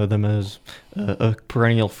 and I know them as a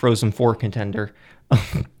perennial Frozen 4 contender.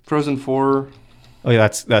 Frozen 4. Oh, yeah,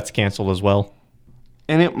 that's canceled as well.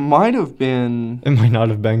 And it might have been... It might not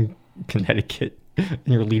have been Connecticut. And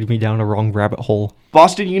you're leading me down a wrong rabbit hole.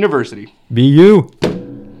 Boston University. BU.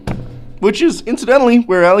 Which is, incidentally,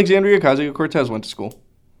 where Alexandria Ocasio-Cortez went to school.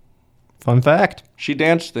 Fun fact. She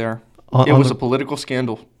danced there. It was a political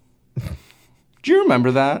scandal. Do you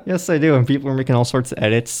remember that? Yes, I do. And people are making all sorts of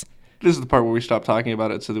edits. This is the part where we stop talking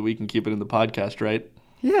about it so that we can keep it in the podcast, right?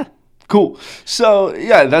 Yeah. Cool. So,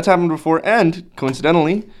 yeah, that's happened before. And,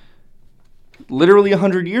 coincidentally, literally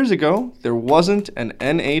 100 years ago, there wasn't an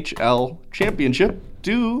NHL championship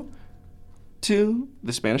due to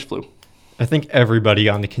the Spanish flu. I think everybody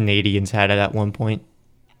on the Canadians had it at one point.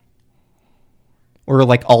 Or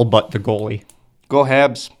like all but the goalie. Go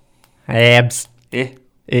Habs. Habs.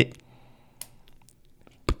 Ale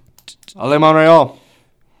Montreal.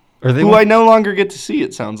 Are they who I no longer get to see,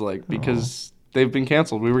 it sounds like, because they've been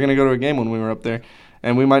canceled. We were going to go to a game when we were up there,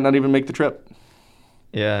 and we might not even make the trip.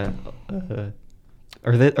 Yeah.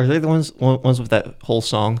 Are they the ones with that whole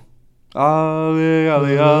song? Ale, ale,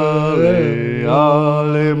 ale,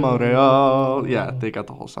 ale, Montreal. Yeah, they got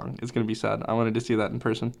the whole song. It's going to be sad. I wanted to see that in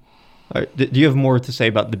person. All right, do you have more to say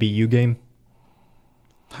about the BU game?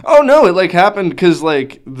 Oh, no, it, happened because,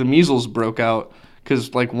 the measles broke out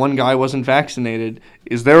because, one guy wasn't vaccinated.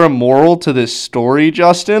 Is there a moral to this story,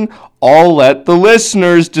 Justin? I'll let the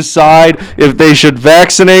listeners decide if they should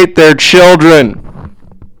vaccinate their children.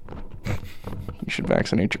 You should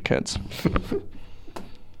vaccinate your kids. Did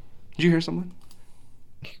you hear something?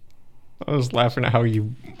 I was laughing at how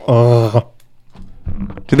you... Do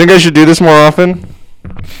you think I should do this more often?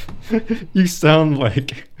 You sound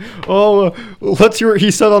like... Oh, let's hear what he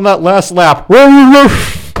said on that last lap.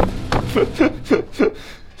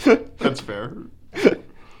 That's fair.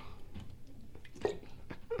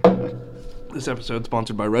 This episode's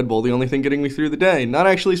sponsored by Red Bull, the only thing getting me through the day. Not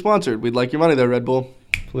actually sponsored. We'd like your money there, Red Bull.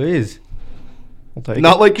 Please. We'll take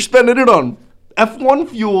Not it. like you're spending it on F1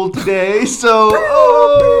 fuel today, so...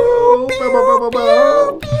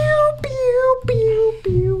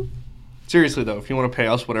 Seriously, though, if you want to pay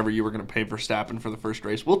us whatever you were going to pay Verstappen for the first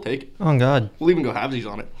race, we'll take it. Oh, God. We'll even go halvesies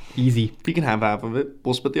on it. Easy. He can have half of it.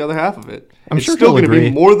 We'll split the other half of it. I'm it's sure still he'll going to be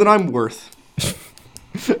agree. more than I'm worth.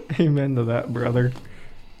 Amen to that, brother.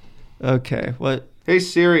 Okay, what? Hey,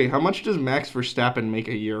 Siri, how much does Max Verstappen make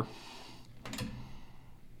a year?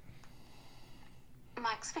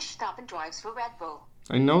 Max Verstappen drives for Red Bull.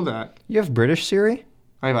 I know that. You have British Siri?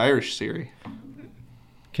 I have Irish Siri.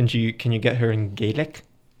 Can you get her in Gaelic?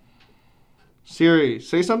 Siri,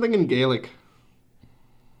 say something in Gaelic.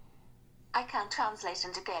 I can't translate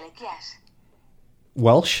into Gaelic yet.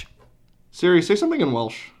 Welsh? Siri, say something in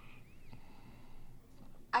Welsh.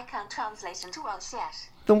 I can't translate into Welsh yet.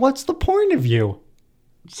 Then what's the point of you?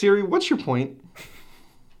 Siri, what's your point?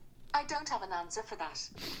 I don't have an answer for that.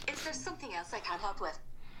 Is there something else I can help with?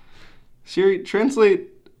 Siri, translate...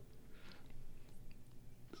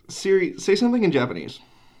 Siri, say something in Japanese.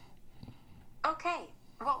 Okay,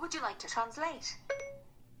 what would you like to translate?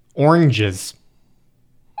 Oranges.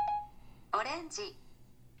 Orange.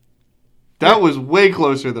 That was way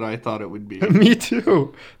closer than I thought it would be. Me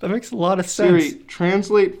too. That makes a lot of sense. Siri,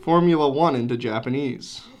 translate Formula 1 into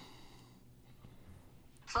Japanese.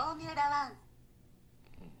 Formula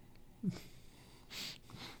 1.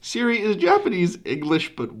 Siri, is Japanese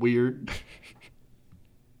English but weird?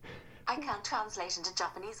 I can't translate into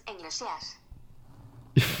Japanese English yet.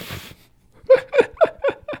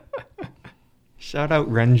 Shout out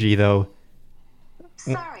Renji, though.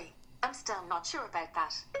 Sorry, I'm still not sure about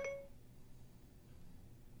that.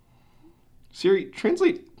 Siri,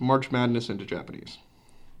 translate March Madness into Japanese.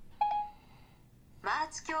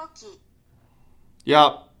 Matsuki.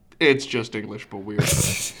 Yeah, it's just English, but weird.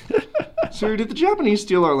 Sir, did the Japanese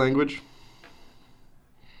steal our language?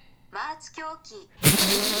 Matsuki.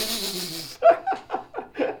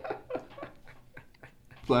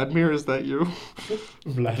 Vladimir, is that you?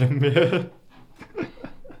 Vladimir.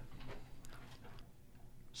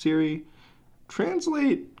 Siri,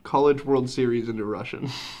 translate College World Series into Russian.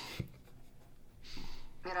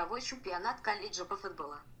 Мировой чемпионат колледжа по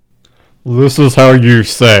футболу. This is how you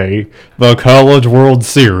say the College World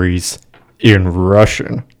Series in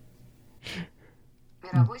Russian.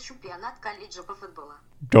 Мировой чемпионат колледжа по футболу.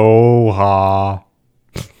 Doha.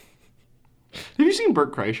 Have you seen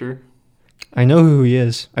Bert Kreischer? I know who he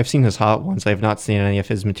is. I've seen his Hot Ones. I have not seen any of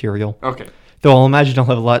his material. Okay. Though I'll imagine I'll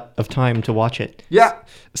have a lot of time to watch it. Yeah.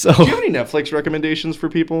 So, Do you have any Netflix recommendations for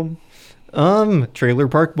people? Trailer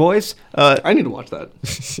Park Boys. I need to watch that.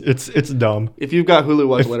 It's dumb. If you've got Hulu,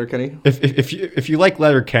 watch Letterkenny. If you like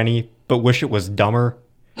Letterkenny but wish it was dumber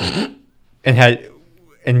and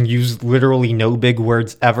used literally no big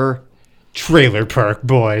words ever, Trailer Park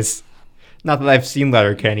Boys. Not that I've seen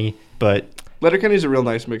Letterkenny, but Letterkenny's a real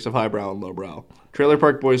nice mix of highbrow and lowbrow. Trailer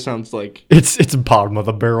Park Boys sounds like it's bottom of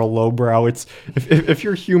the barrel lowbrow. It's if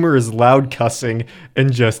your humor is loud cussing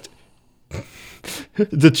and just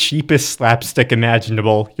the cheapest slapstick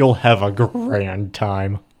imaginable, you'll have a grand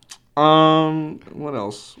time. What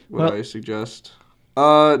else would Well- I suggest?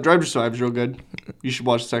 Drive to Survive is real good. You should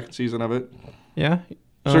watch the second season of it. Yeah.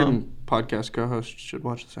 Certain podcast co-hosts should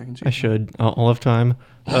watch the second season. I should. I'll have time.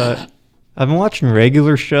 I've been watching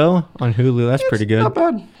Regular Show on Hulu. That's pretty good. Not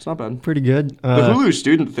bad. It's not bad. Pretty good. The Hulu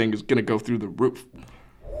student thing is gonna go through the roof.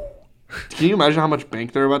 Can you imagine how much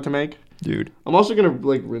bank they're about to make? Dude, I'm also gonna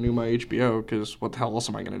renew my HBO because what the hell else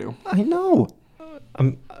am I gonna do? I know.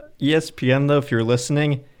 ESPN, though, if you're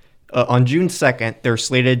listening, on June 2nd, they're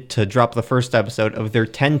slated to drop the first episode of their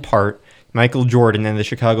 10-part Michael Jordan and the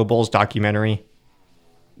Chicago Bulls documentary.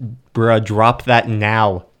 Bruh, drop that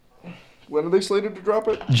now. When are they slated to drop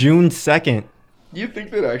it? June 2nd. You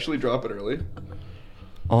think they'd actually drop it early?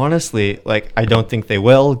 Honestly, I don't think they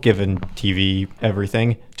will, given TV,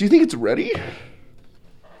 everything. Do you think it's ready?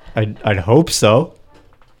 I'd hope so.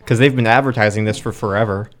 Because they've been advertising this for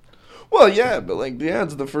forever. Well, yeah, but the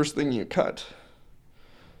ad's the first thing you cut.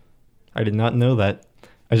 I did not know that.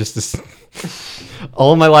 I just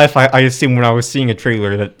all of my life I assumed when I was seeing a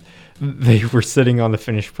trailer that they were sitting on the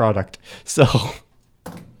finished product. So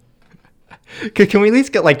can we at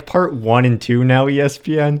least get part 1 and 2 now,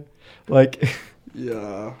 ESPN?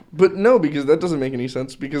 Yeah, but no, because that doesn't make any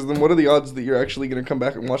sense. Because then, what are the odds that you're actually going to come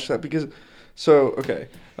back and watch that? Because,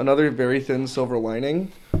 another very thin silver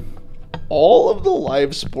lining. All of the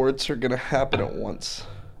live sports are going to happen at once.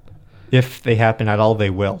 If they happen at all, they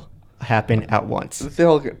will happen at once.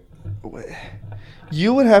 They'll get.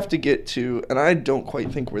 You would have to get to, and I don't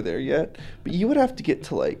quite think we're there yet, but you would have to get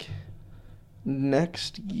to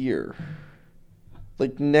next year.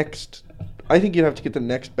 I think you'd have to get the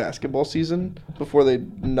next basketball season before they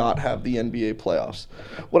not have the NBA playoffs.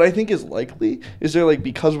 What I think is likely is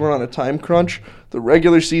because we're on a time crunch, the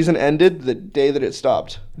regular season ended the day that it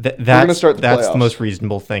stopped. That's start the that's the playoffs. most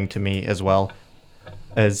reasonable thing to me as well.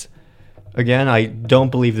 As again, I don't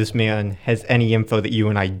believe this man has any info that you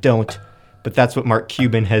and I don't, but that's what Mark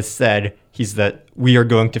Cuban has said. He's that we are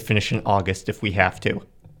going to finish in August if we have to.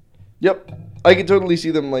 Yep. I could totally see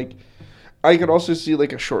them I could also see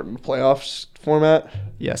a shortened playoffs format.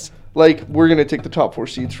 Yes. We're going to take the top 4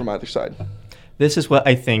 seeds from either side. This is what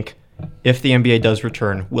I think, if the NBA does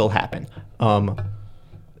return, will happen.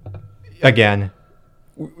 Again,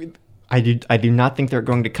 I do not think they're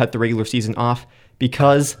going to cut the regular season off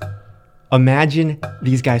because imagine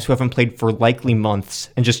these guys who haven't played for likely months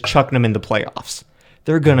and just chucking them in the playoffs.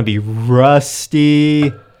 They're going to be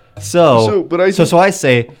rusty. So I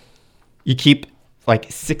say you keep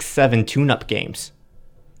 6-7 tune-up games,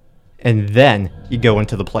 and then you go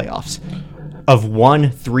into the playoffs of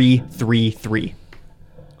 1-3-3-3.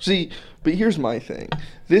 See, but here's my thing.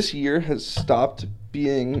 This year has stopped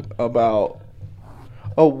being about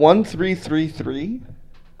a 1-3-3-3.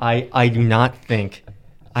 I do not think.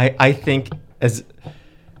 I think as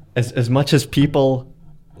much as people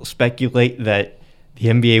speculate that the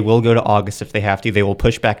NBA will go to August if they have to, they will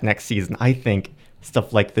push back next season. I think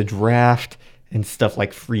stuff like the draft and stuff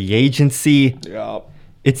like free agency. Yeah.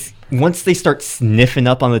 It's once they start sniffing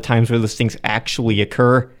up on the times where those things actually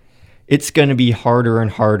occur, it's going to be harder and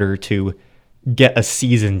harder to get a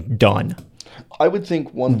season done. I would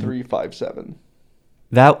think 1-3-5-7.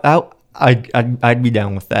 I'd be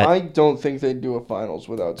down with that. I don't think they'd do a finals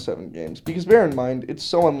without 7 games because bear in mind it's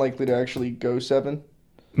so unlikely to actually go 7.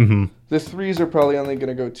 Mm-hmm. The threes are probably only going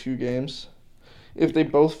to go 2 games. If they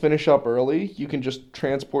both finish up early, you can just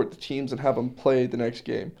transport the teams and have them play the next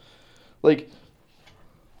game. Like,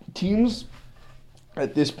 teams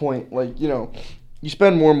at this point, like, you know, you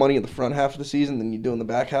spend more money in the front half of the season than you do in the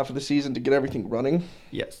back half of the season to get everything running.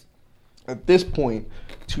 Yes. At this point,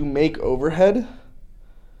 to make overhead,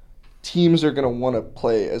 teams are going to want to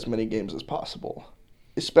play as many games as possible,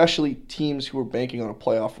 especially teams who are banking on a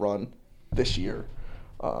playoff run this year.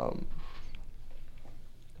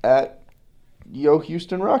 At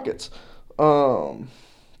Houston Rockets.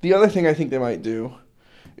 The other thing I think they might do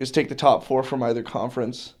is take the top 4 from either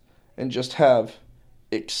conference and just have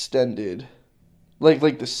extended,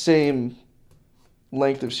 like the same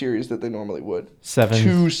length of series that they normally would. 7.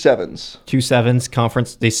 2 sevens. 2 sevens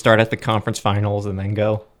conference. They start at the conference finals and then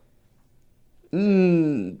go.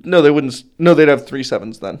 No, they wouldn't. No, they'd have 3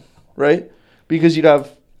 sevens then, right? Because you'd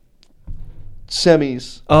have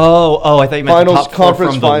semis. Oh, I thought you meant Finals, the top 4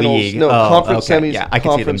 conference from the finals. league. No, conference okay. semis, Yeah, I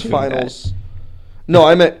can see them conference doing finals. No,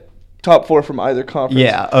 I meant top 4 from either conference.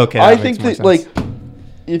 Yeah, okay, I that think makes that, more like, sense.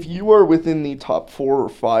 if you are within the top 4 or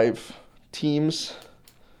 5 teams,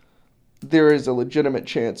 there is a legitimate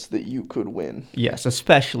chance that you could win. Yes,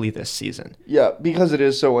 especially this season. Yeah, because it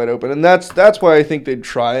is so wide open. And that's why I think they'd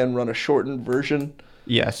try and run a shortened version,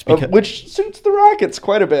 Yes, because which suits the Rockets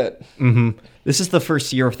quite a bit. this is the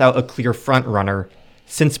first year without a clear front runner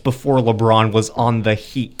since before LeBron was on the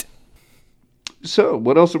Heat. So,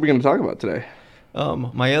 what else are we going to talk about today?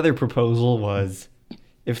 My other proposal was,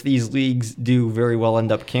 if these leagues do very well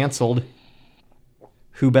end up canceled,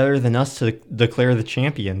 who better than us to declare the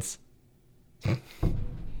champions?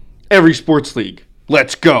 Every sports league.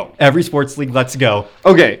 Let's go. Every sports league, let's go.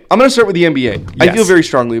 Okay, I'm going to start with the NBA. I Yes. feel very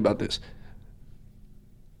strongly about this.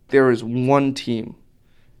 There is one team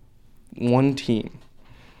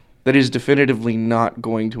that is definitively not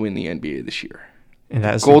going to win the NBA this year. And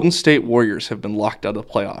that's Golden State Warriors have been locked out of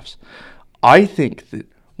the playoffs. I think that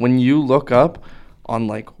when you look up on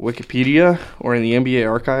like Wikipedia or in the NBA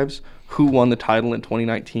archives who won the title in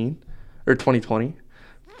 2019 or 2020,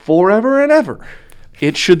 forever and ever,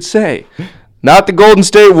 it should say, not the Golden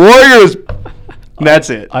State Warriors. That's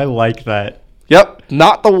it. I like that. Yep,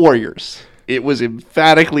 not the Warriors. It was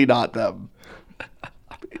emphatically not them.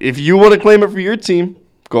 If you want to claim it for your team,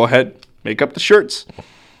 go ahead, make up the shirts.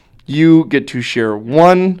 You get to share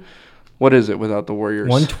what is it without the Warriors?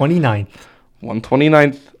 129th.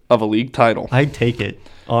 129th of a league title. I'd take it,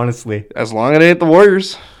 honestly. As long as it ain't the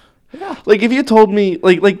Warriors. Yeah. Like, if you told me,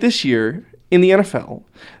 like this year in the NFL,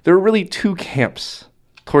 there were really 2 camps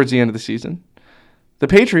towards the end of the season. The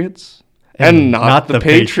Patriots and not the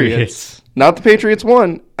Patriots. Not the Patriots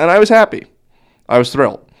won, and I was happy. I was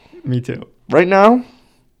thrilled. Me too. Right now,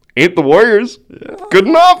 ain't the Warriors. Yeah. Good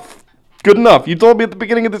enough. Good enough. You told me at the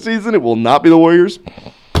beginning of the season it will not be the Warriors.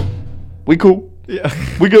 We cool. Yeah.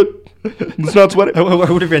 We good. Let's not sweat it. I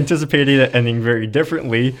would have anticipated it ending very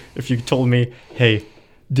differently if you told me, hey,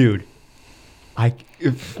 dude,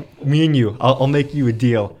 if me and you, I'll make you a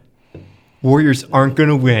deal. Warriors aren't going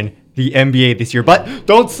to win the NBA this year, but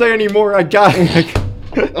don't say anymore. I got it.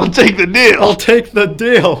 I'll take the deal. I'll take the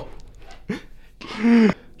deal.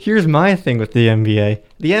 Here's my thing with the NBA.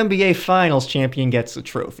 The NBA Finals champion gets the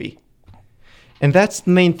trophy. And that's the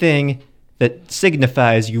main thing that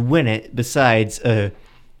signifies you win it besides a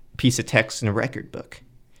piece of text in a record book.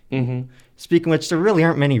 Mm-hmm. Speaking of which, there really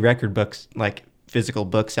aren't many record books, like physical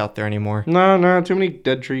books out there anymore. No, too many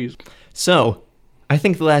dead trees. So, I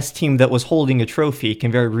think the last team that was holding a trophy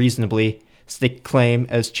can very reasonably stake claim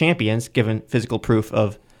as champions, given physical proof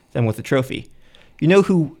of them with a trophy. You know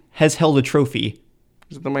who has held a trophy?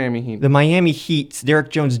 Is it the Miami Heat? The Miami Heat's Derek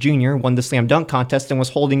Jones Jr. won the slam dunk contest and was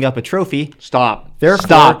holding up a trophy. Stop. Therefore,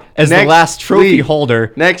 Stop. as the Next last trophy league.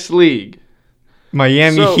 holder, Next league.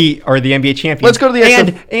 Miami So, Heat are the NBA champions. let's go to the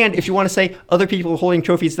and if you want to say other people were holding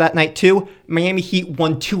trophies that night too, Miami Heat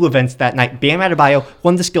won 2 events that night. Bam Adebayo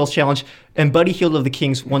won the skills challenge, and Buddy Hield of the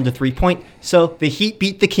Kings won the 3-point. So the Heat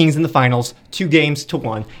beat the Kings in the finals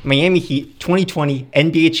 2-1. Miami Heat 2020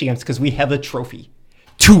 NBA champs because we have a trophy.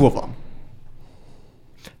 2 of them.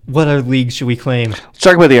 What other leagues should we claim? Let's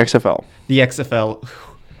talk about the XFL. The XFL.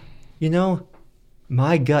 You know,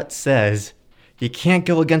 my gut says you can't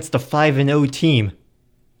go against a 5-0 team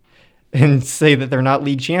and say that they're not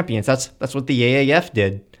league champions. That's what the AAF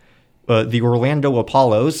did. The Orlando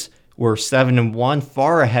Apollos were 7-1,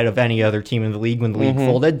 far ahead of any other team in the league when the league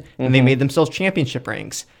folded, and they made themselves championship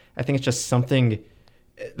rings. I think it's just something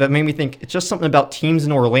that made me think it's just something about teams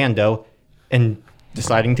in Orlando and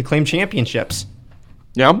deciding to claim championships.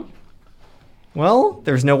 Yeah. Well,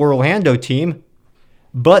 there's no Orlando team,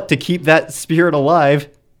 but to keep that spirit alive,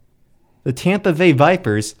 the Tampa Bay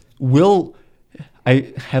Vipers will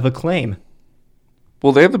I have a claim.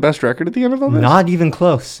 Well, they have the best record at the end of all this? Not even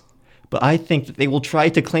close. But I think that they will try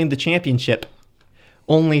to claim the championship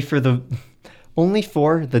only for the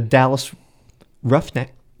Dallas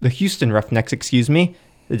Roughnecks, the Houston Roughnecks, excuse me.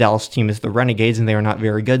 The Dallas team is the Renegades, and they are not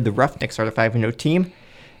very good. The Roughnecks are the 5-0 team.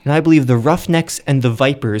 And I believe the Roughnecks and the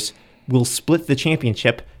Vipers will split the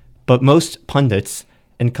championship, but most pundits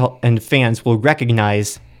and fans will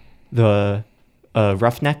recognize the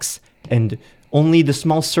Roughnecks, and only the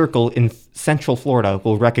small circle in Central Florida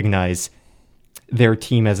will recognize their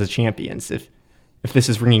team as the champions, if this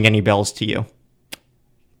is ringing any bells to you.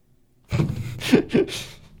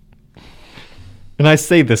 And I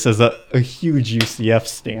say this as a huge UCF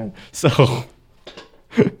stan, so...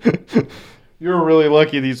 You're really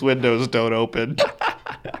lucky these windows don't open.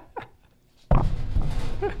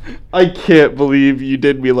 I can't believe you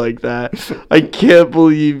did me like that. I can't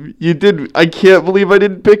believe you did. I can't believe I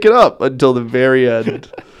didn't pick it up until the very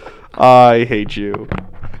end. I hate you.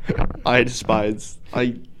 I despise.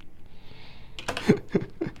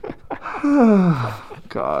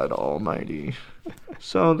 God almighty.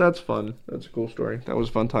 So that's fun. That's a cool story. That was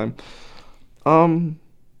a fun time.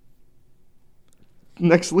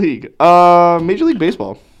 Next league. Major League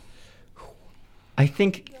Baseball. I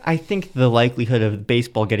think the likelihood of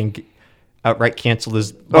baseball getting outright canceled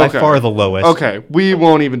is by far the lowest. Okay, we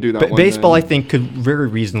won't even do that one. Baseball, then. I think, could very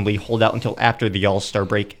reasonably hold out until after the All-Star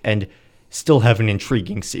break and still have an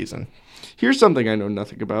intriguing season. Here's something I know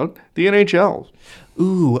nothing about: the NHL.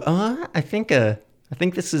 Ooh, I think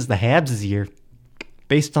this is the Habs' year.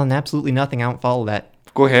 Based on absolutely nothing, I don't follow that.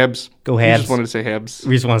 Go Habs. Go Habs. I just wanted to say Habs.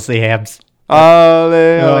 We just want to say Habs.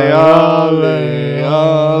 Ale,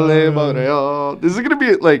 Montreal. This is going to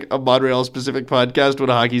be like a Montreal-specific podcast when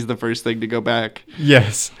hockey's the first thing to go back.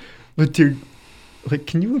 Yes. But dude, like,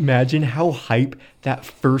 can you imagine how hype that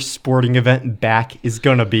first sporting event back is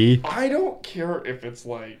going to be? I don't care if it's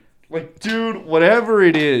like, dude, whatever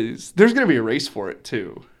it is, there's going to be a race for it,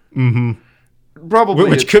 too. Mm-hmm. Probably.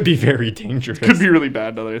 Which could be very dangerous. Could be really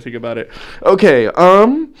bad now that I think about it. Okay,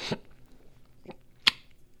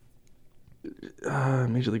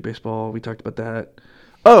 Major League Baseball, we talked about that.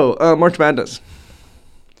 Oh, March Madness.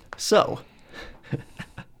 So,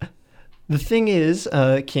 the thing is,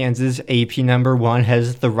 Kansas AP number 1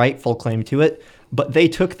 has the rightful claim to it, but they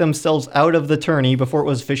took themselves out of the tourney before it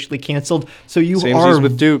was officially canceled. So Same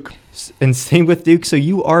with Duke. And same with Duke. So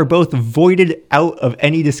you are both voided out of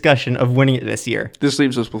any discussion of winning it this year. This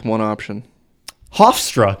leaves us with one option.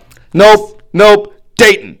 Hofstra. Nope.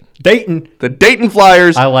 Dayton. The Dayton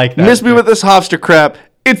Flyers. I like that. Miss me with this Hofstra crap.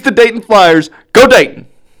 It's the Dayton Flyers. Go Dayton.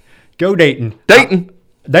 Go Dayton.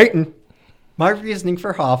 Dayton. My reasoning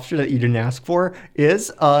for Hofstra that you didn't ask for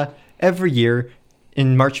is every year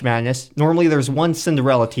in March Madness, normally there's one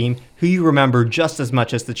Cinderella team who you remember just as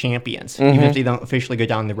much as the champions, even if they don't officially go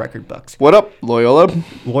down in the record books. What up, Loyola?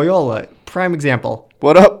 Loyola, prime example.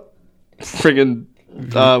 What up, friggin'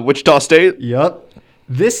 Wichita State? Yup.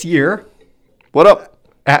 This year... What up,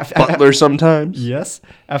 Butler sometimes? Yes.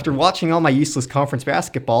 After watching all my useless conference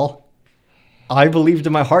basketball, I believed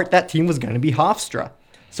in my heart that team was going to be Hofstra.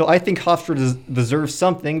 So I think Hofstra deserves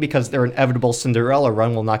something because their inevitable Cinderella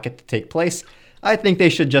run will not get to take place. I think they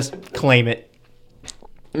should just claim it.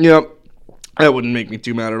 Yep. That wouldn't make me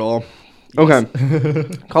too mad at all. Okay.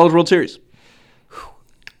 College World Series.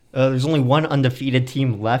 There's only one undefeated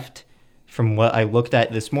team left from what I looked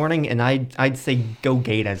at this morning, and I'd say go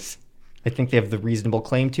Gators. I think they have the reasonable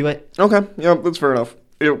claim to it. Okay. Yep, that's fair enough.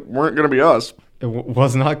 It weren't going to be us. It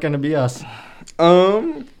was not going to be us.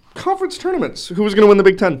 Conference tournaments. Who was going to win the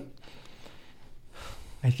Big Ten?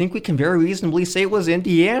 I think we can very reasonably say it was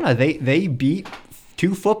Indiana. They beat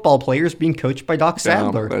 2 football players being coached by Doc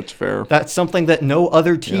Sadler. Yeah, that's fair. That's something that no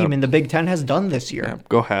other team in the Big Ten has done this year. Yeah,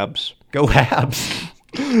 go Habs. Go Habs.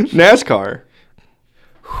 NASCAR.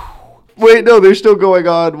 Wait, no, they're still going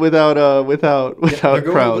on without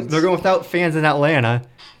crowds. They're going without fans in Atlanta,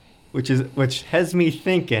 which has me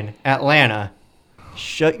thinking, Atlanta,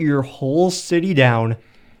 shut your whole city down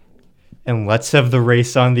and let's have the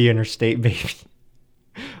race on the interstate, baby.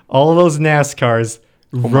 All those NASCARs,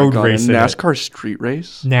 road racing. NASCAR street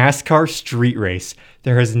race? NASCAR street race.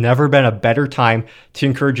 There has never been a better time to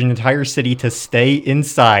encourage an entire city to stay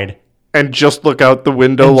inside. And just look out the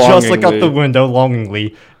window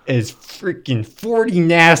longingly as freaking 40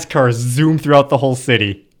 NASCARs zoom throughout the whole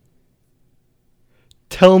city.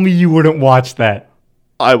 Tell me you wouldn't watch that.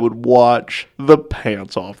 I would watch the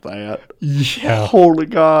pants off that. Yeah. Holy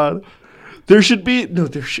God. It should be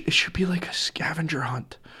like a scavenger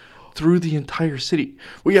hunt through the entire city.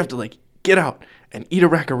 We have to get out and eat a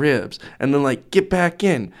rack of ribs and then like get back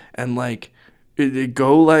in and like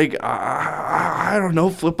go like I don't know,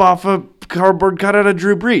 flip off a cardboard cutout of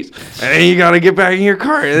Drew Brees, and then you gotta get back in your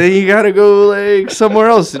car, and then you gotta go like somewhere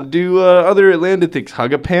else and do other Atlanta things,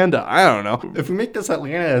 hug a panda. I don't know. If we make this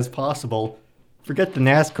Atlanta as possible, forget the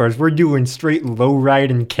NASCARs. We're doing straight low ride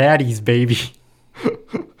and caddies, baby.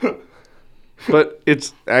 But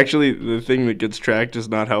it's actually the thing that gets tracked is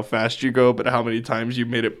not how fast you go, but how many times you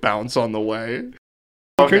made it bounce on the way.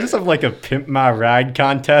 Can we just have like a Pimp My Ride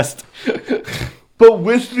contest? But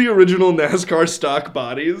with the original NASCAR stock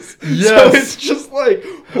bodies. Yes. So it's just like,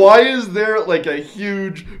 why is there like a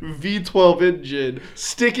huge V12 engine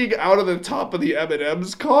sticking out of the top of the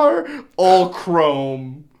M&M's car? All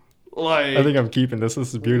chrome. Like, I think I'm keeping this.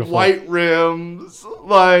 This is beautiful. white rims.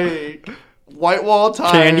 Like, white wall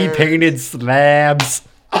tires. Candy painted slabs.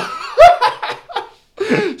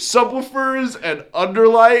 Subwoofers and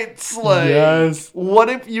underlights. Like, Yes. What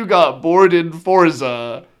if you got bored in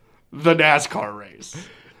Forza, the NASCAR race?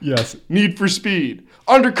 Yes. Need for Speed.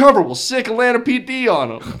 Undercover will sick Atlanta PD on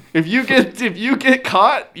them. If you get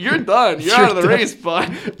caught, you're done. You're out of the done. race,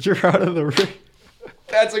 bud. You're out of the race.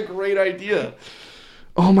 That's a great idea.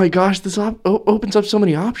 Oh my gosh, this opens up so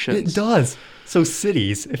many options. It does. So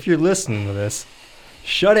cities, if you're listening to this,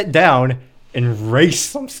 shut it down and race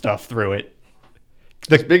some stuff through it.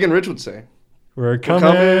 Big and Rich would say. We're We're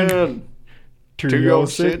coming coming to your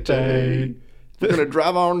city. We're gonna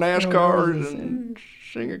drive our NASCARs and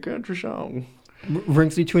sing a country song.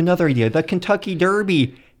 Brings me to another idea. The Kentucky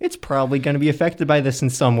Derby. It's probably going to be affected by this in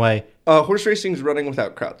some way. Horse racing's running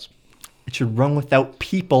without crowds. It should run without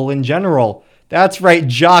people in general. That's right,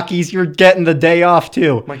 jockeys. You're getting the day off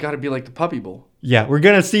too. My God, it'd be like the Puppy Bowl. Yeah, we're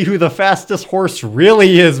going to see who the fastest horse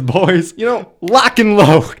really is, boys. You know, Lock and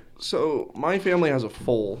load. so my family has a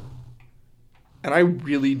foal, and I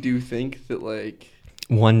really do think that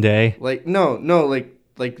One day. like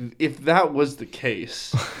if that was the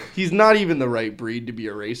case, he's not even the right breed to be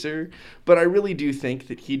a racer. But I really do think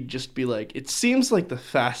that he'd just be like, it seems like the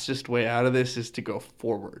fastest way out of this is to go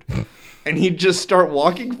forward. And he'd just start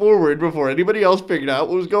walking forward before anybody else figured out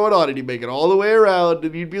what was going on. And he'd make it all the way around.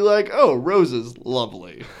 And he'd be like, oh, roses,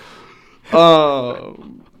 lovely.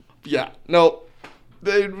 Yeah, no.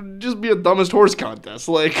 It would just be a dumbest horse contest.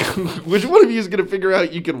 Like, which one of you is going to figure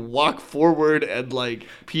out you can walk forward and, like,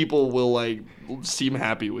 people will, like, seem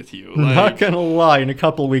happy with you? Like, Not going to lie, in a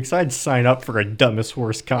couple of weeks, I'd sign up for a dumbest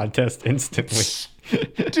horse contest instantly.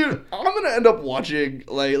 dude, I'm going to end up watching,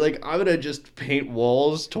 like, I'm going to just paint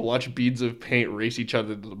walls to watch beads of paint race each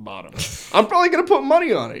other to the bottom. I'm probably going to put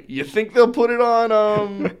money on it. You think they'll put it on,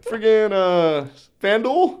 friggin',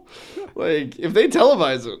 FanDuel? Like, if they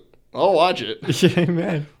televise it, I'll watch it. Yeah,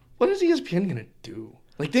 man. What is ESPN gonna do?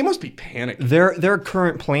 Like, they must be panicking. Their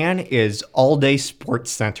current plan is all day Sports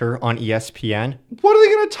Center on ESPN. What are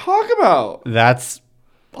they gonna talk about? That's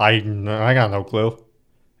I got no clue.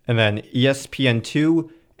 And then ESPN2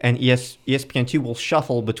 and ESPN2 will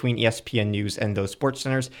shuffle between ESPN News and those sports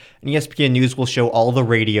centers, and ESPN News will show all the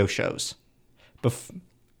radio shows. But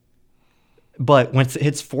once it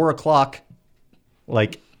hits 4:00,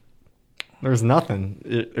 like, there's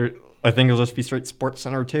nothing. I think it'll just be straight Sports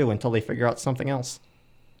Center 2 until they figure out something else.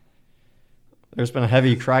 There's been a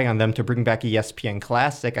heavy cry on them to bring back ESPN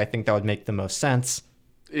Classic. I think that would make the most sense.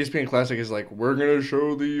 ESPN Classic is like, we're gonna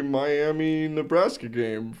show the Miami-Nebraska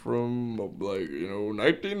game from,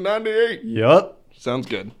 1998. Yup. Sounds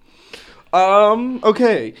good.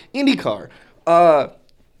 Okay, IndyCar.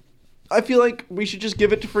 I feel like we should just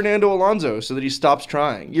give it to Fernando Alonso so that he stops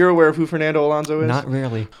trying. You're aware of who Fernando Alonso is? Not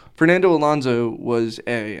really. Fernando Alonso was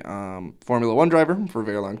a Formula One driver for a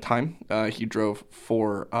very long time. He drove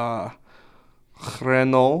for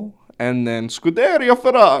Renault and then Scuderia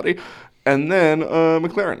Ferrari and then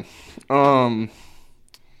McLaren.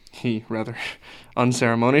 He rather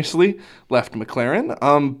unceremoniously left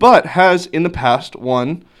McLaren, but has in the past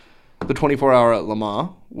won the 24-hour at Le Mans,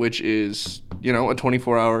 which is, a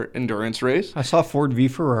 24-hour endurance race. I saw Ford v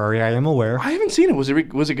Ferrari. I am aware. I haven't seen it. Was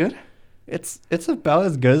it good? It's about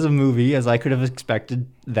as good as a movie as I could have expected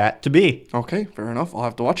that to be. Okay, fair enough. I'll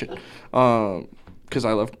have to watch it. Because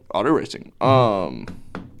I love auto racing.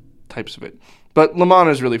 Types of it. But Le Mans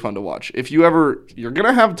is really fun to watch. If you're going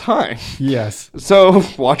to have time. Yes. So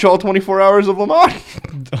watch all 24 hours of Le Mans.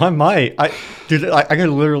 I might. I could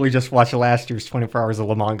literally just watch last year's 24 Hours of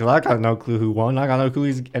Le Mans because I got no clue who won. I got no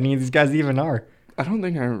clue who any of these guys even are. I don't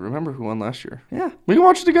think I remember who won last year. Yeah. We can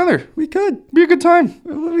watch it together. We could. Be a good time.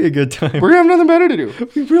 It would be a good time. We're going to have nothing better to do.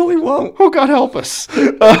 We really won't. Oh, God help us.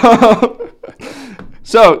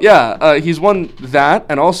 So, yeah, he's won that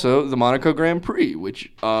and also the Monaco Grand Prix,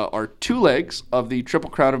 which are 2 legs of the Triple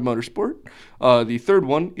Crown of Motorsport. The third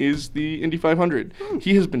one is the Indy 500.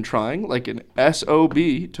 He has been trying, like an SOB,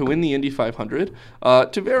 to win the Indy 500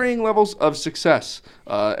 to varying levels of success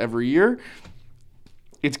every year.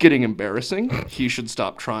 It's getting embarrassing. He should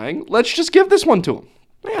stop trying. Let's just give this one to him.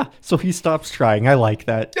 Yeah, so he stops trying. I like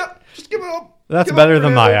that. Yeah, just give it up. That's Give better up,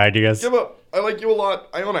 than Fernando. my ideas. Give up. I like you a lot.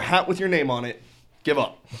 I own a hat with your name on it. Give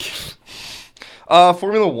up.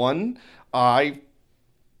 Formula One,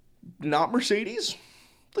 not Mercedes.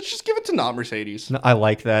 Let's just give it to not Mercedes. No, I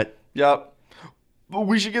like that. Yep. But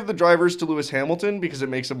we should give the drivers to Lewis Hamilton because it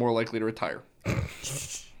makes him more likely to retire.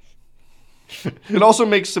 It also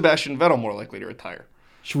makes Sebastian Vettel more likely to retire.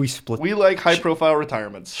 Should we split? We like high-profile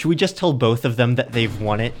retirements. Should we just tell both of them that they've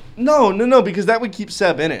won it? No, because that would keep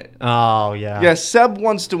Seb in it. Oh, yeah. Yeah, Seb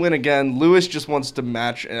wants to win again. Lewis just wants to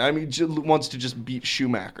match, wants to just beat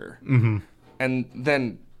Schumacher. Mm-hmm. And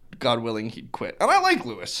then, God willing, he'd quit. And I like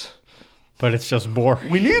Lewis. But it's just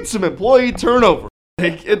boring. We need some employee turnover.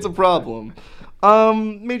 It's a problem.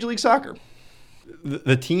 Major League Soccer.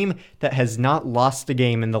 The team that has not lost a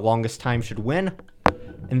game in the longest time should win,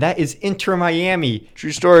 and that is Inter Miami.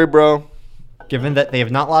 True story, bro. Given that they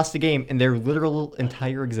have not lost a game in their literal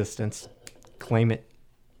entire existence. Claim it.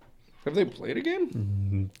 Have they played a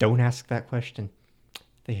game? Don't ask that question.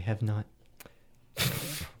 They have not.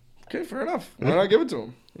 Okay, fair enough. Why not give it to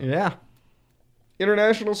them? Yeah.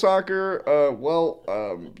 International soccer,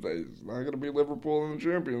 it's not going to be Liverpool in the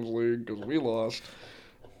Champions League because we lost.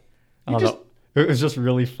 I don't know. It was just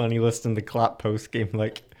really funny listening to Klopp post game.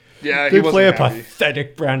 Like, Yeah, he they play a wasn't happy.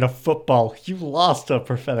 pathetic brand of football. You lost a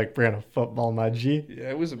pathetic brand of football, my G.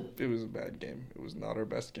 Yeah, it was a bad game. It was not our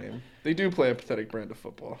best game. They do play a pathetic brand of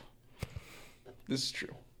football. This is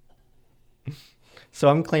true. So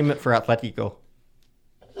I'm claiming it for Atletico.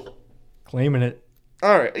 Claiming it.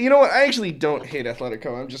 All right, you know what? I actually don't hate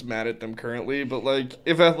Atletico. I'm just mad at them currently. But like,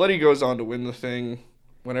 if Atletico goes on to win the thing,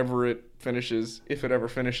 whenever it finishes, if it ever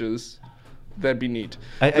finishes, that'd be neat.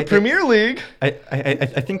 The Premier League. I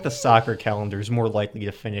think the soccer calendar is more likely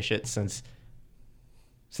to finish it since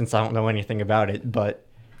I don't know anything about it. But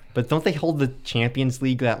don't they hold the Champions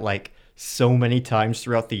League that like so many times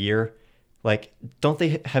throughout the year? Like, don't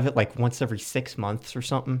they have it like once every 6 months or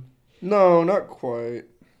something? No, not quite.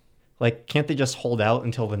 Like, can't they just hold out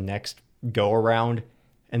until the next go around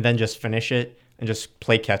and then just finish it and just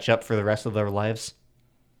play catch up for the rest of their lives?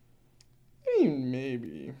 I mean,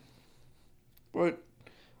 maybe. But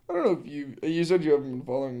I don't know if you said you haven't been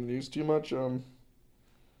following the news too much.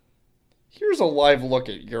 Here's a live look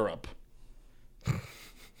at Europe.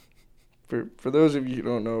 For those of you who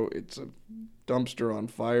don't know, it's a dumpster on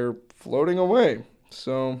fire floating away.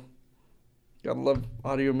 So, gotta love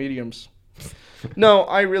audio mediums. No,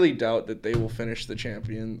 I really doubt that they will finish the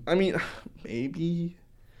champion. I mean, maybe,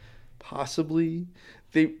 possibly.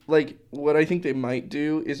 What I think they might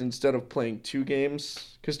do is instead of playing 2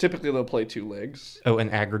 games, because typically they'll play 2 legs. Oh, and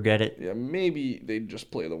aggregate it? Yeah, maybe they'd just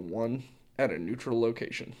play the one at a neutral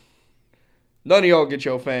location. None of y'all get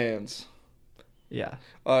your fans. Yeah.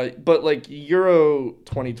 But like Euro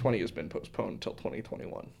 2020 has been postponed until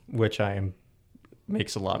 2021. Which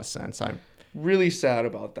makes a lot of sense. I'm really sad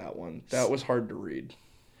about that one. That was hard to read.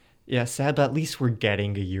 Yeah, sad, but at least we're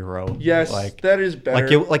getting a Euro. Yes, that is better.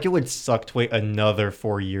 It would suck to wait another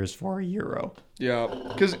 4 years for a Euro. Yeah,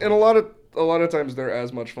 because in a lot of times they're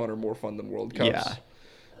as much fun or more fun than World Cups.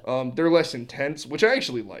 Yeah. They're less intense, which I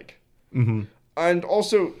actually like. Mm-hmm. And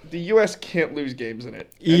also, the U.S. can't lose games in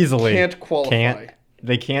it. Easily. Can't qualify.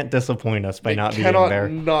 They can't disappoint us by not being there. there.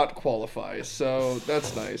 Not qualify, so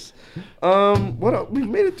that's nice. What else? We've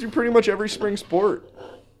made it through pretty much every spring sport.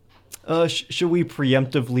 Should we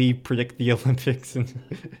preemptively predict the Olympics?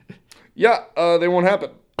 Yeah, they won't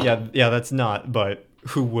happen. Yeah, that's not. But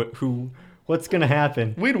what's gonna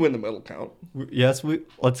happen? We'd win the medal count. Yes,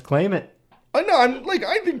 let's claim it. I know.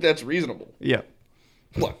 I think that's reasonable. Yeah.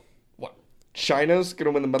 What? China's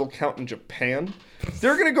gonna win the medal count in Japan?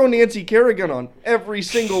 They're gonna go Nancy Kerrigan on every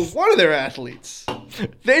single one of their athletes.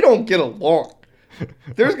 They don't get along.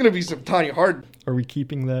 There's gonna be some Tanya Harding. Are we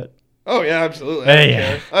keeping that? Oh yeah, absolutely.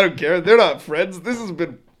 I don't care. They're not friends. This has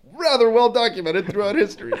been rather well documented throughout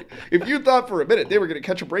history. If you thought for a minute they were gonna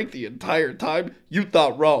catch a break the entire time, you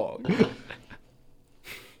thought wrong.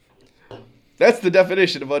 That's the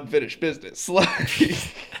definition of unfinished business.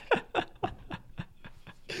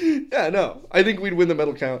 Yeah, no. I think we'd win the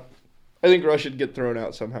medal count. I think Russia'd get thrown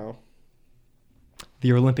out somehow.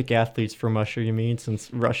 The Olympic athletes from Russia, you mean? Since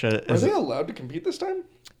Russia Are they allowed to compete this time?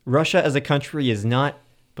 Russia as a country is not,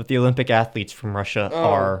 but the Olympic athletes from Russia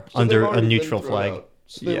are so under they've a already neutral been thrown flag. out.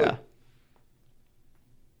 So they,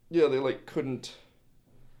 Yeah. they like couldn't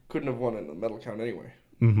have won in the medal count anyway.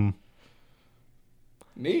 Mm-hmm.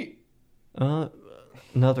 Neat.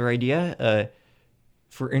 Another idea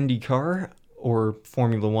for IndyCar or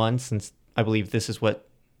Formula One, since I believe this is what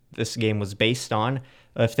this game was based on.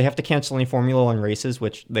 If they have to cancel any Formula One races,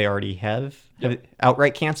 which they already have, Yep. have it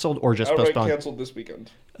outright canceled or just Outright postponed? canceled this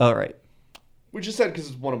weekend, All right. which is sad because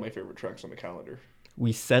it's one of my favorite tracks on the calendar.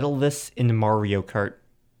 We settle this in Mario Kart.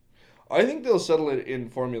 I think they'll settle it in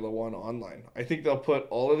Formula One online. I think they'll put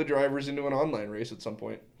all of the drivers into an online race at some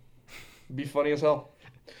point. It'd be funny as hell.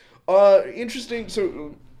 Interesting.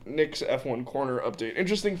 So, Nick's F1 Corner update.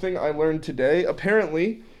 Interesting thing I learned today.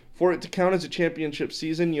 Apparently, for it to count as a championship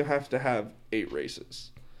season, you have to have 8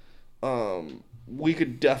 races. We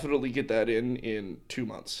could definitely get that in 2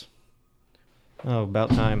 months. Oh, about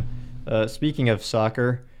time. Speaking of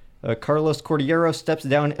soccer, Carlos Cordero steps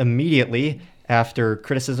down immediately after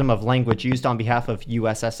criticism of language used on behalf of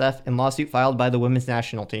USSF in lawsuit filed by the women's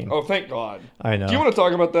national team. Oh, thank God. I know. Do you want to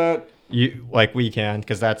talk about that? We can,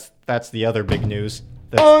 because that's the other big news.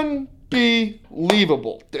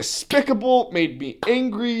 Unbelievable. Despicable. Made me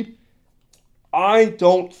angry. I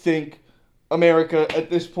don't think America at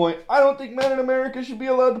this point, I don't think men in America should be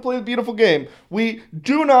allowed to play the beautiful game. We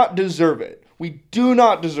do not deserve it. We do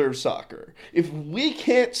not deserve soccer. If we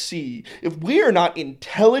can't see, if we are not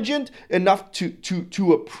intelligent enough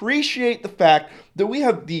to appreciate the fact that we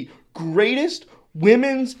have the greatest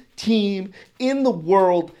women's team in the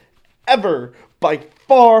world ever, by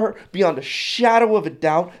far, beyond a shadow of a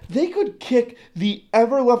doubt, they could kick the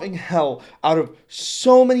ever-loving hell out of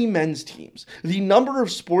so many men's teams. The number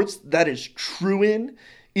of sports that is true in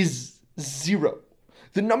is 0.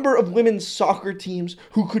 The number of women's soccer teams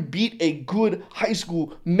who could beat a good high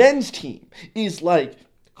school men's team is like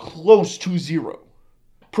close to 0.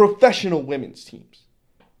 Professional women's teams.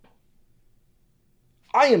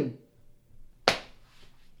 I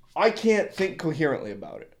can't think coherently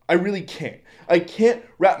about it. I really can't. I can't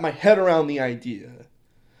wrap my head around the idea.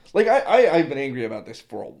 Like, I've been angry about this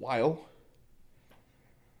for a while.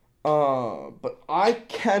 But I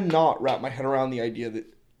cannot wrap my head around the idea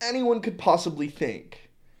that anyone could possibly think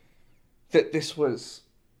that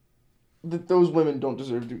those women don't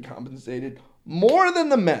deserve to be compensated more than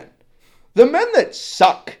the men. The men that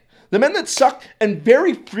suck. The men that suck, and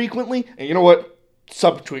very frequently, and you know what?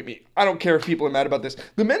 Subtweet me. I don't care if people are mad about this.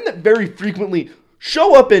 The men that very frequently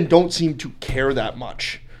show up and don't seem to care that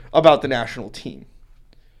much about the national team.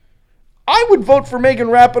 I would vote for Megan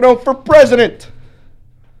Rapinoe for president.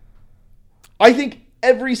 I think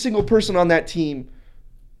every single person on that team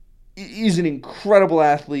is an incredible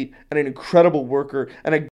athlete and an incredible worker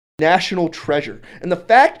and a national treasure. And the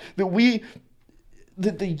fact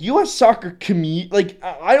that the U.S. soccer community, like,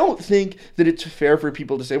 I don't think that it's fair for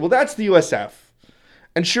people to say, well, that's the USF.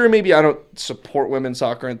 And sure, maybe I don't support women's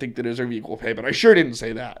soccer and think they deserve equal pay, but I sure didn't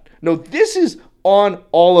say that. No, this is on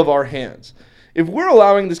all of our hands. If we're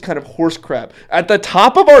allowing this kind of horse crap at the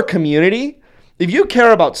top of our community, if you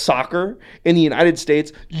care about soccer in the United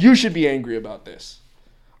States, you should be angry about this.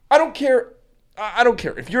 I don't care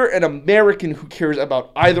if you're an American who cares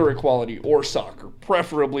about either equality or soccer,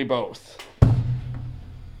 preferably both.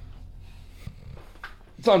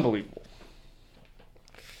 It's unbelievable.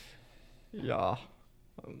 Yeah.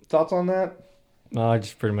 Thoughts on that? No, I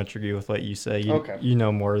just pretty much agree with what you say. Okay. You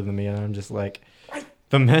know more than me, and I'm just like,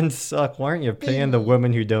 the men suck. Why aren't you paying the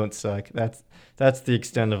women who don't suck? That's the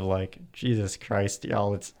extent of, like, Jesus Christ,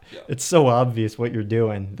 y'all. It's so obvious what you're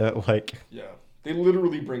doing that, like. Yeah, they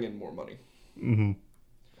literally bring in more money. Mm-hmm.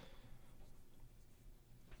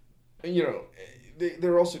 You know,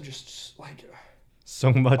 they're also just like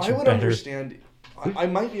So much I would better. understand. I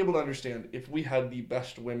might be able to understand if we had the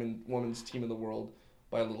best women's team in the world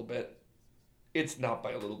by a little bit. It's not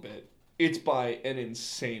by a little bit. It's by an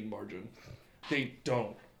insane margin. They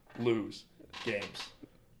don't lose games.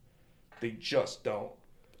 They just don't.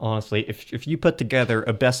 Honestly, if you put together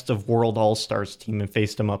a best of world all-stars team and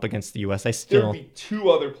faced them up against the US, I still... There'd be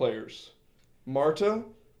 2 other players. Marta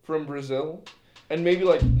from Brazil, and maybe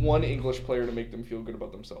like 1 English player to make them feel good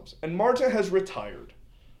about themselves. And Marta has retired.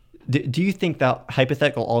 Do you think that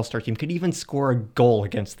hypothetical all-star team could even score a goal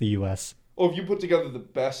against the US? Oh, if you put together the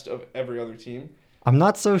best of every other team, I'm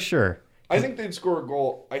not so sure. I think they'd score a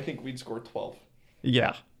goal. I think we'd score 12.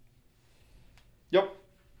 Yeah. Yep.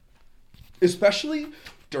 Especially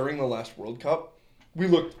during the last World Cup, we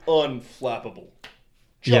looked unflappable.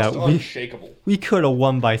 Just unshakable. We could have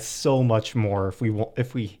won by so much more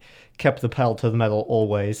if we kept the pedal to the metal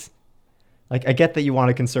always. Like, I get that you want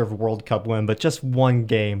to conserve a World Cup win, but just one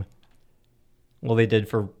game. Well, they did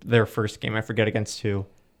for their first game. I forget against who.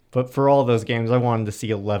 But for all those games, I wanted to see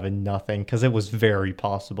 11-0 because it was very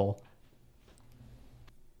possible.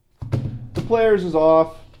 The players is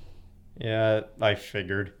off. Yeah, I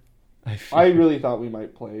figured. I really thought we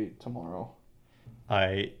might play tomorrow.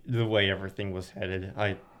 The way everything was headed,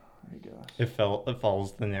 I guess. it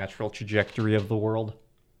follows the natural trajectory of the world.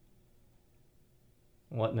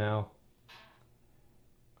 What now?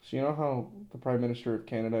 So you know how the Prime Minister of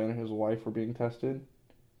Canada and his wife were being tested?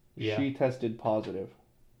 Yeah. She tested positive.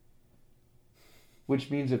 Which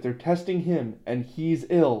means if they're testing him and he's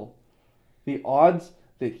ill, the odds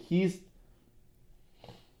that he's...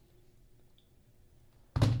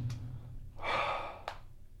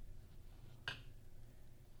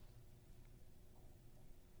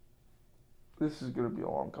 This is going to be a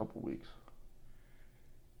long couple weeks.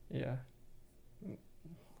 Yeah.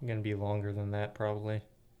 Gonna be longer than that, probably.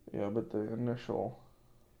 Yeah, but the initial...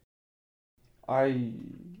 I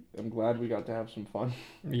am glad we got to have some fun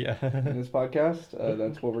Yeah. in this podcast.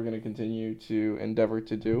 That's what we're going to continue to endeavor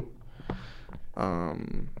to do.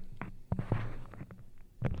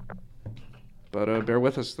 But bear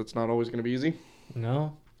with us. That's not always going to be easy.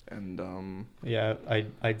 No? And Yeah,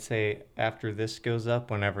 I'd say after this goes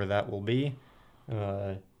up, whenever that will be,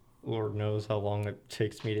 Lord knows how long it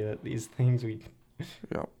takes me to edit these things.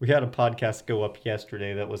 yeah. We had a podcast go up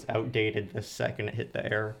yesterday that was outdated the second it hit the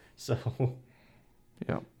air, so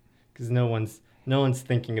Yeah. because no one's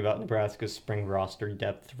thinking about Nebraska's spring roster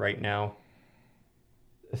depth right now.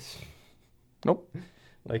 Nope.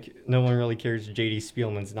 Like, no one really cares J.D.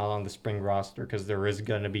 Spielman's not on the spring roster because there is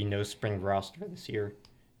going to be no spring roster this year.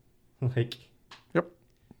 Like... Yep.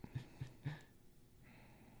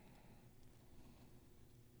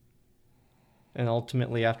 And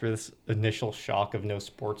ultimately, after this initial shock of no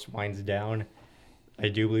sports winds down, I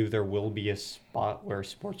do believe there will be a spot where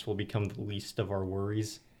sports will become the least of our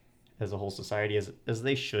worries as a whole society, as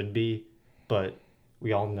they should be. But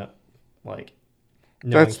we all know, like...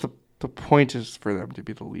 That's the point is for them to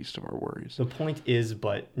be the least of our worries. The point is,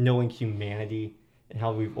 but knowing humanity and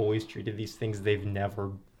how we've always treated these things, they've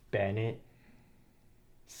never been it.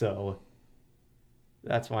 So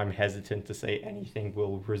that's why I'm hesitant to say anything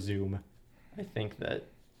will resume. I think that's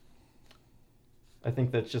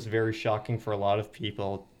just very shocking for a lot of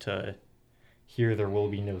people to hear there will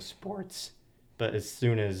be no sports. But as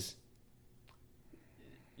soon as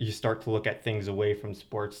you start to look at things away from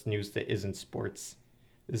sports, news that isn't sports,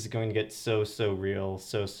 this is going to get so real,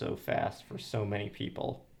 so fast for so many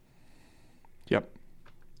people. Yep.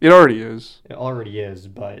 It already is. It already is,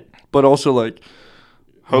 but also, like,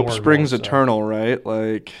 hope more and springs more so. eternal, right?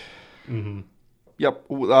 Like... Mm-hmm. Yep.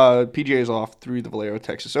 PGA is off through the Valero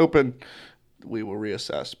Texas Open. We will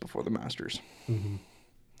reassess before the Masters. Mm-hmm.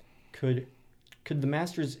 Could the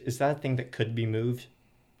Masters, is that a thing that could be moved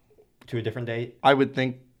to a different date? I would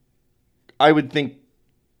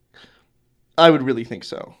really think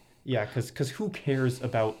so. Yeah, because who cares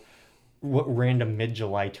about what random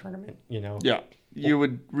mid-July tournament, you know? Yeah. You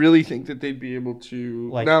would really think that they'd be able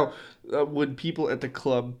to... Like- now, would people at the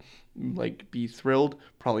club, like, be thrilled?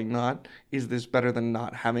 Probably not. Is this better than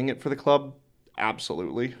not having it for the club?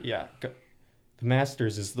 Absolutely. Yeah. The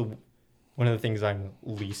Masters is one of the things I'm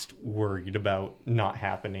least worried about not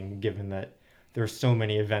happening, given that there are so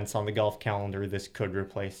many events on the golf calendar this could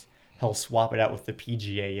replace. Hell, swap it out with the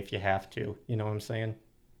PGA if you have to. You know what I'm saying?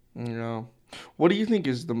 Yeah. What do you think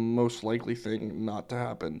is the most likely thing not to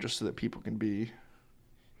happen, just so that people can be...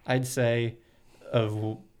 I'd say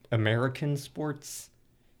of American sports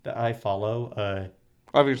that I follow,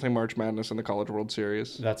 Obviously, March Madness and the College World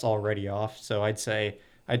Series. that's already off. So I'd say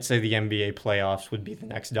the NBA playoffs would be the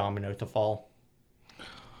next domino to fall.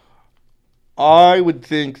 I would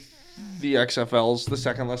think the XFL's the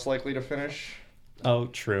second less likely to finish. Oh,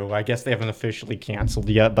 true. I guess they haven't officially canceled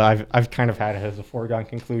yet, but I've kind of had it as a foregone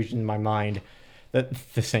conclusion in my mind that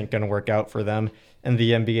this ain't going to work out for them. And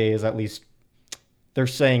the NBA is at least, they're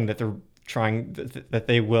saying that they're trying, that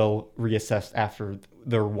they will reassess after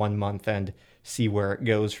their 1 month and see where it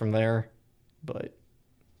goes from there. But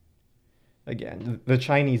again, the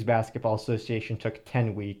Chinese Basketball Association took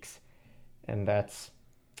 10 weeks, and that's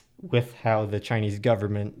with how the Chinese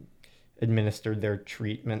government administered their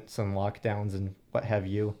treatments and lockdowns and what have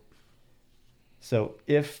you. So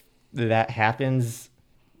if that happens,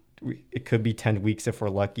 it could be 10 weeks if we're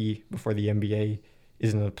lucky before the NBA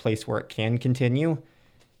is in a place where it can continue.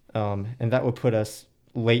 And that would put us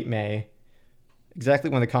late May, exactly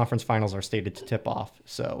when the conference finals are stated to tip off.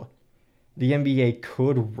 So the NBA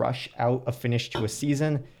could rush out a finish to a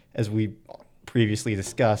season, as we previously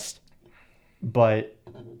discussed. But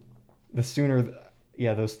the sooner,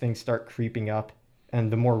 those things start creeping up,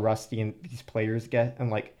 and the more rusty these players get, and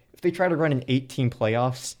like if they try to run an 8-team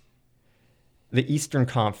playoffs, the Eastern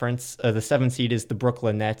Conference, the 7th seed is the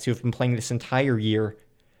Brooklyn Nets, who have been playing this entire year,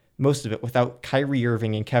 most of it without Kyrie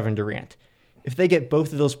Irving and Kevin Durant. If they get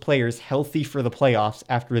both of those players healthy for the playoffs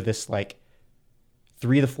after this like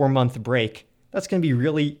 3 to 4 month break, that's going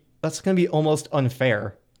to be almost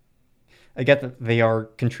unfair. I get that they are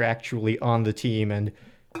contractually on the team and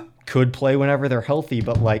could play whenever they're healthy,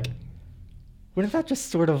 but like, wouldn't that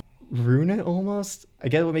just sort of ruin it almost? I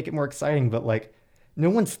get it would make it more exciting, but like, no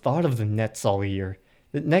one's thought of the Nets all year.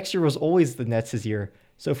 The next year was always the Nets' year.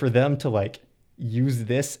 So for them to like use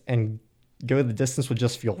this and go the distance would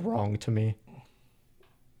just feel wrong to me.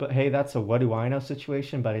 But hey, that's a what do I know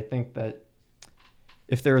situation. But I think that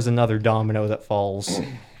if there is another domino that falls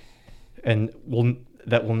and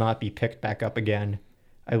that will not be picked back up again,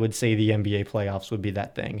 I would say the NBA playoffs would be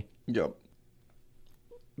that thing. Yep.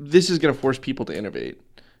 This is going to force people to innovate.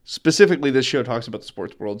 Specifically, this show talks about the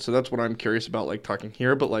sports world, so that's what I'm curious about, like, talking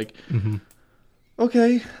here. But, like,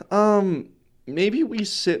 okay, maybe we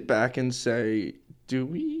sit back and say, do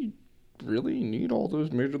we really need all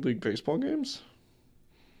those Major League Baseball games?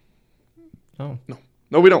 Oh.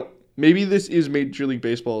 No, we don't. Maybe this is Major League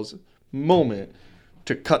Baseball's moment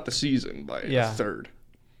to cut the season by a third.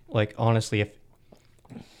 Like, honestly,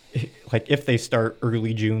 if they start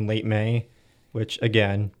early June, late May, which,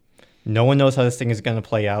 again, no one knows how this thing is going to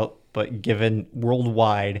play out, but given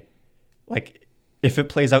worldwide, like, if it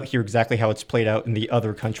plays out here exactly how it's played out in the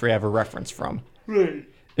other country I have a reference from, right.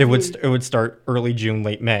 it would start early June,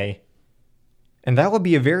 late May. And that would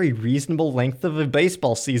be a very reasonable length of a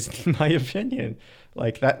baseball season, in my opinion.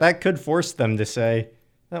 Like, that could force them to say,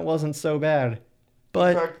 that wasn't so bad.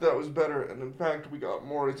 But in fact, that was better, and in fact, we got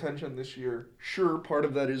more attention this year. Sure, part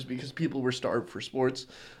of that is because people were starved for sports,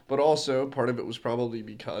 but also part of it was probably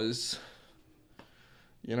because,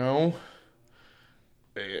 you know,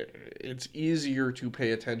 it's easier to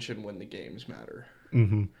pay attention when the games matter.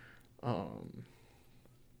 Mm-hmm.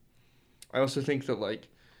 I also think that, like,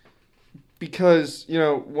 because, you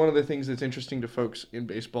know, one of the things that's interesting to folks in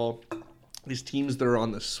baseball is teams that are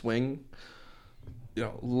on the swing, you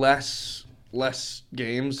know, less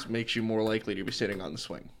games makes you more likely to be sitting on the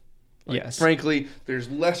swing. Like, yes. Frankly, there's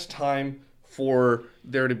less time for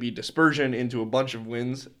there to be dispersion into a bunch of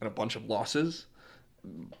wins and a bunch of losses.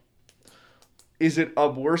 Is it a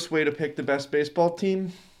worse way to pick the best baseball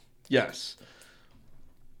team? Yes.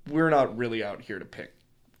 We're not really out here to pick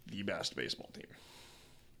the best baseball team.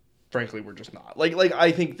 Frankly, we're just not. Like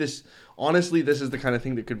I think this is the kind of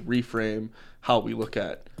thing that could reframe how we look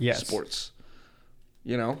at sports.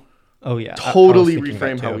 You know? Oh, yeah. Totally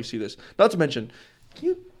reframe how we see this. Not to mention,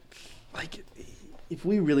 if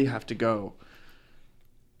we really have to go,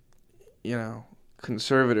 you know,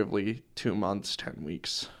 conservatively 2 months, 10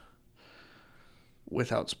 weeks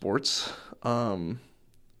without sports, how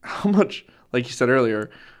much, like you said earlier,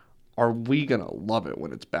 are we going to love it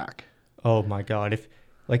when it's back? Oh, my God.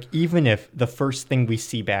 Even if the first thing we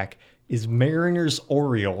see back is Mariners,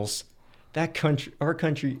 Orioles, our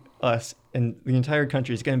country, us, and the entire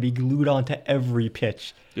country is going to be glued onto every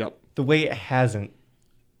pitch. Yep. The way it hasn't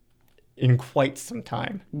in quite some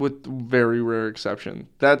time. With very rare exception.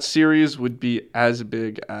 That series would be as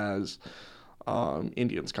big as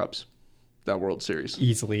Indians Cubs, that World Series.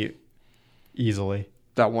 Easily.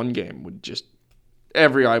 That one game would just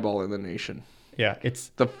every eyeball in the nation. Yeah,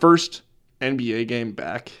 it's the first NBA game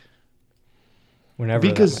back. Whenever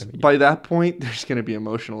because by that point, there's going to be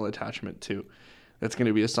emotional attachment too. That's going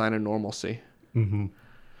to be a sign of normalcy. Mm-hmm.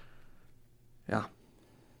 Yeah.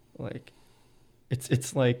 Like,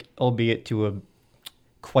 it's like, albeit to a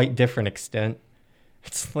quite different extent,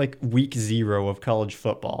 it's like week 0 of college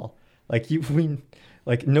football. Like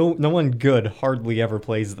no one good hardly ever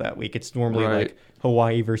plays that week. It's normally like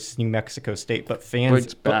Hawaii versus New Mexico State, but fans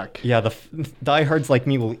it's back. Yeah, the diehards like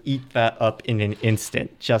me will eat that up in an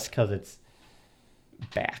instant just because it's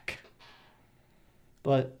back.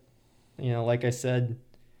 But, you know, like I said,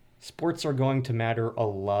 sports are going to matter a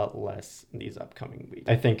lot less in these upcoming weeks.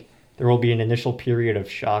 I think there will be an initial period of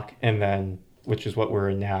shock, and then, which is what we're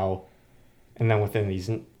in now, and then within these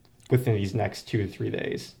next 2 to 3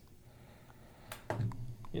 days,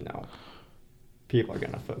 you know, people are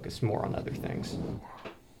going to focus more on other things.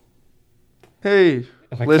 Hey,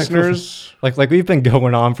 listeners. Like we've been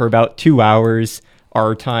going on for about 2 hours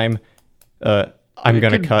our time. I'm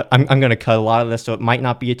gonna cut a lot of this, so it might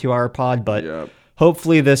not be a 2-hour pod, but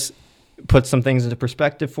hopefully this puts some things into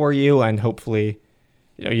perspective for you, and hopefully,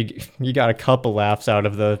 you know, you got a couple laughs out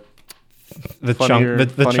of the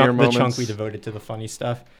chunk we devoted to the funny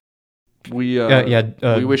stuff. We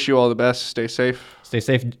we wish you all the best. Stay safe. Stay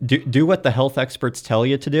safe. Do what the health experts tell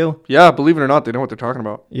you to do. Yeah, believe it or not, they know what they're talking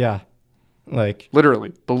about. Yeah, like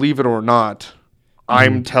literally, believe it or not,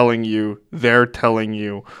 I'm telling you, they're telling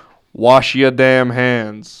you, wash your damn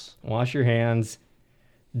hands. Wash your hands.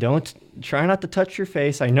 Don't try not to touch your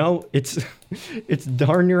face. I know it's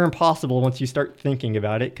darn near impossible once you start thinking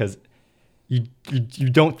about it, because you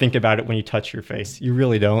don't think about it when you touch your face. You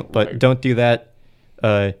really don't. But Right. Don't do that.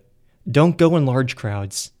 Don't go in large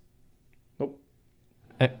crowds. Nope.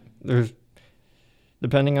 There's,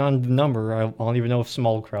 depending on the number, I don't even know if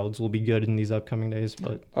small crowds will be good in these upcoming days.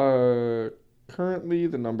 But Currently,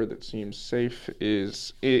 the number that seems safe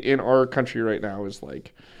is in our country right now is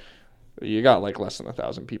like, you got like less than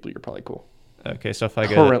 1,000 people. You're probably cool. okay, so if I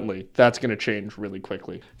go Currently, that's gonna change really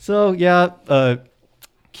quickly. so yeah,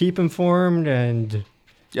 keep informed and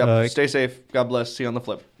Yep. Stay safe. God bless. See you on the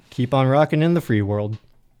flip. keep on rocking in the free world.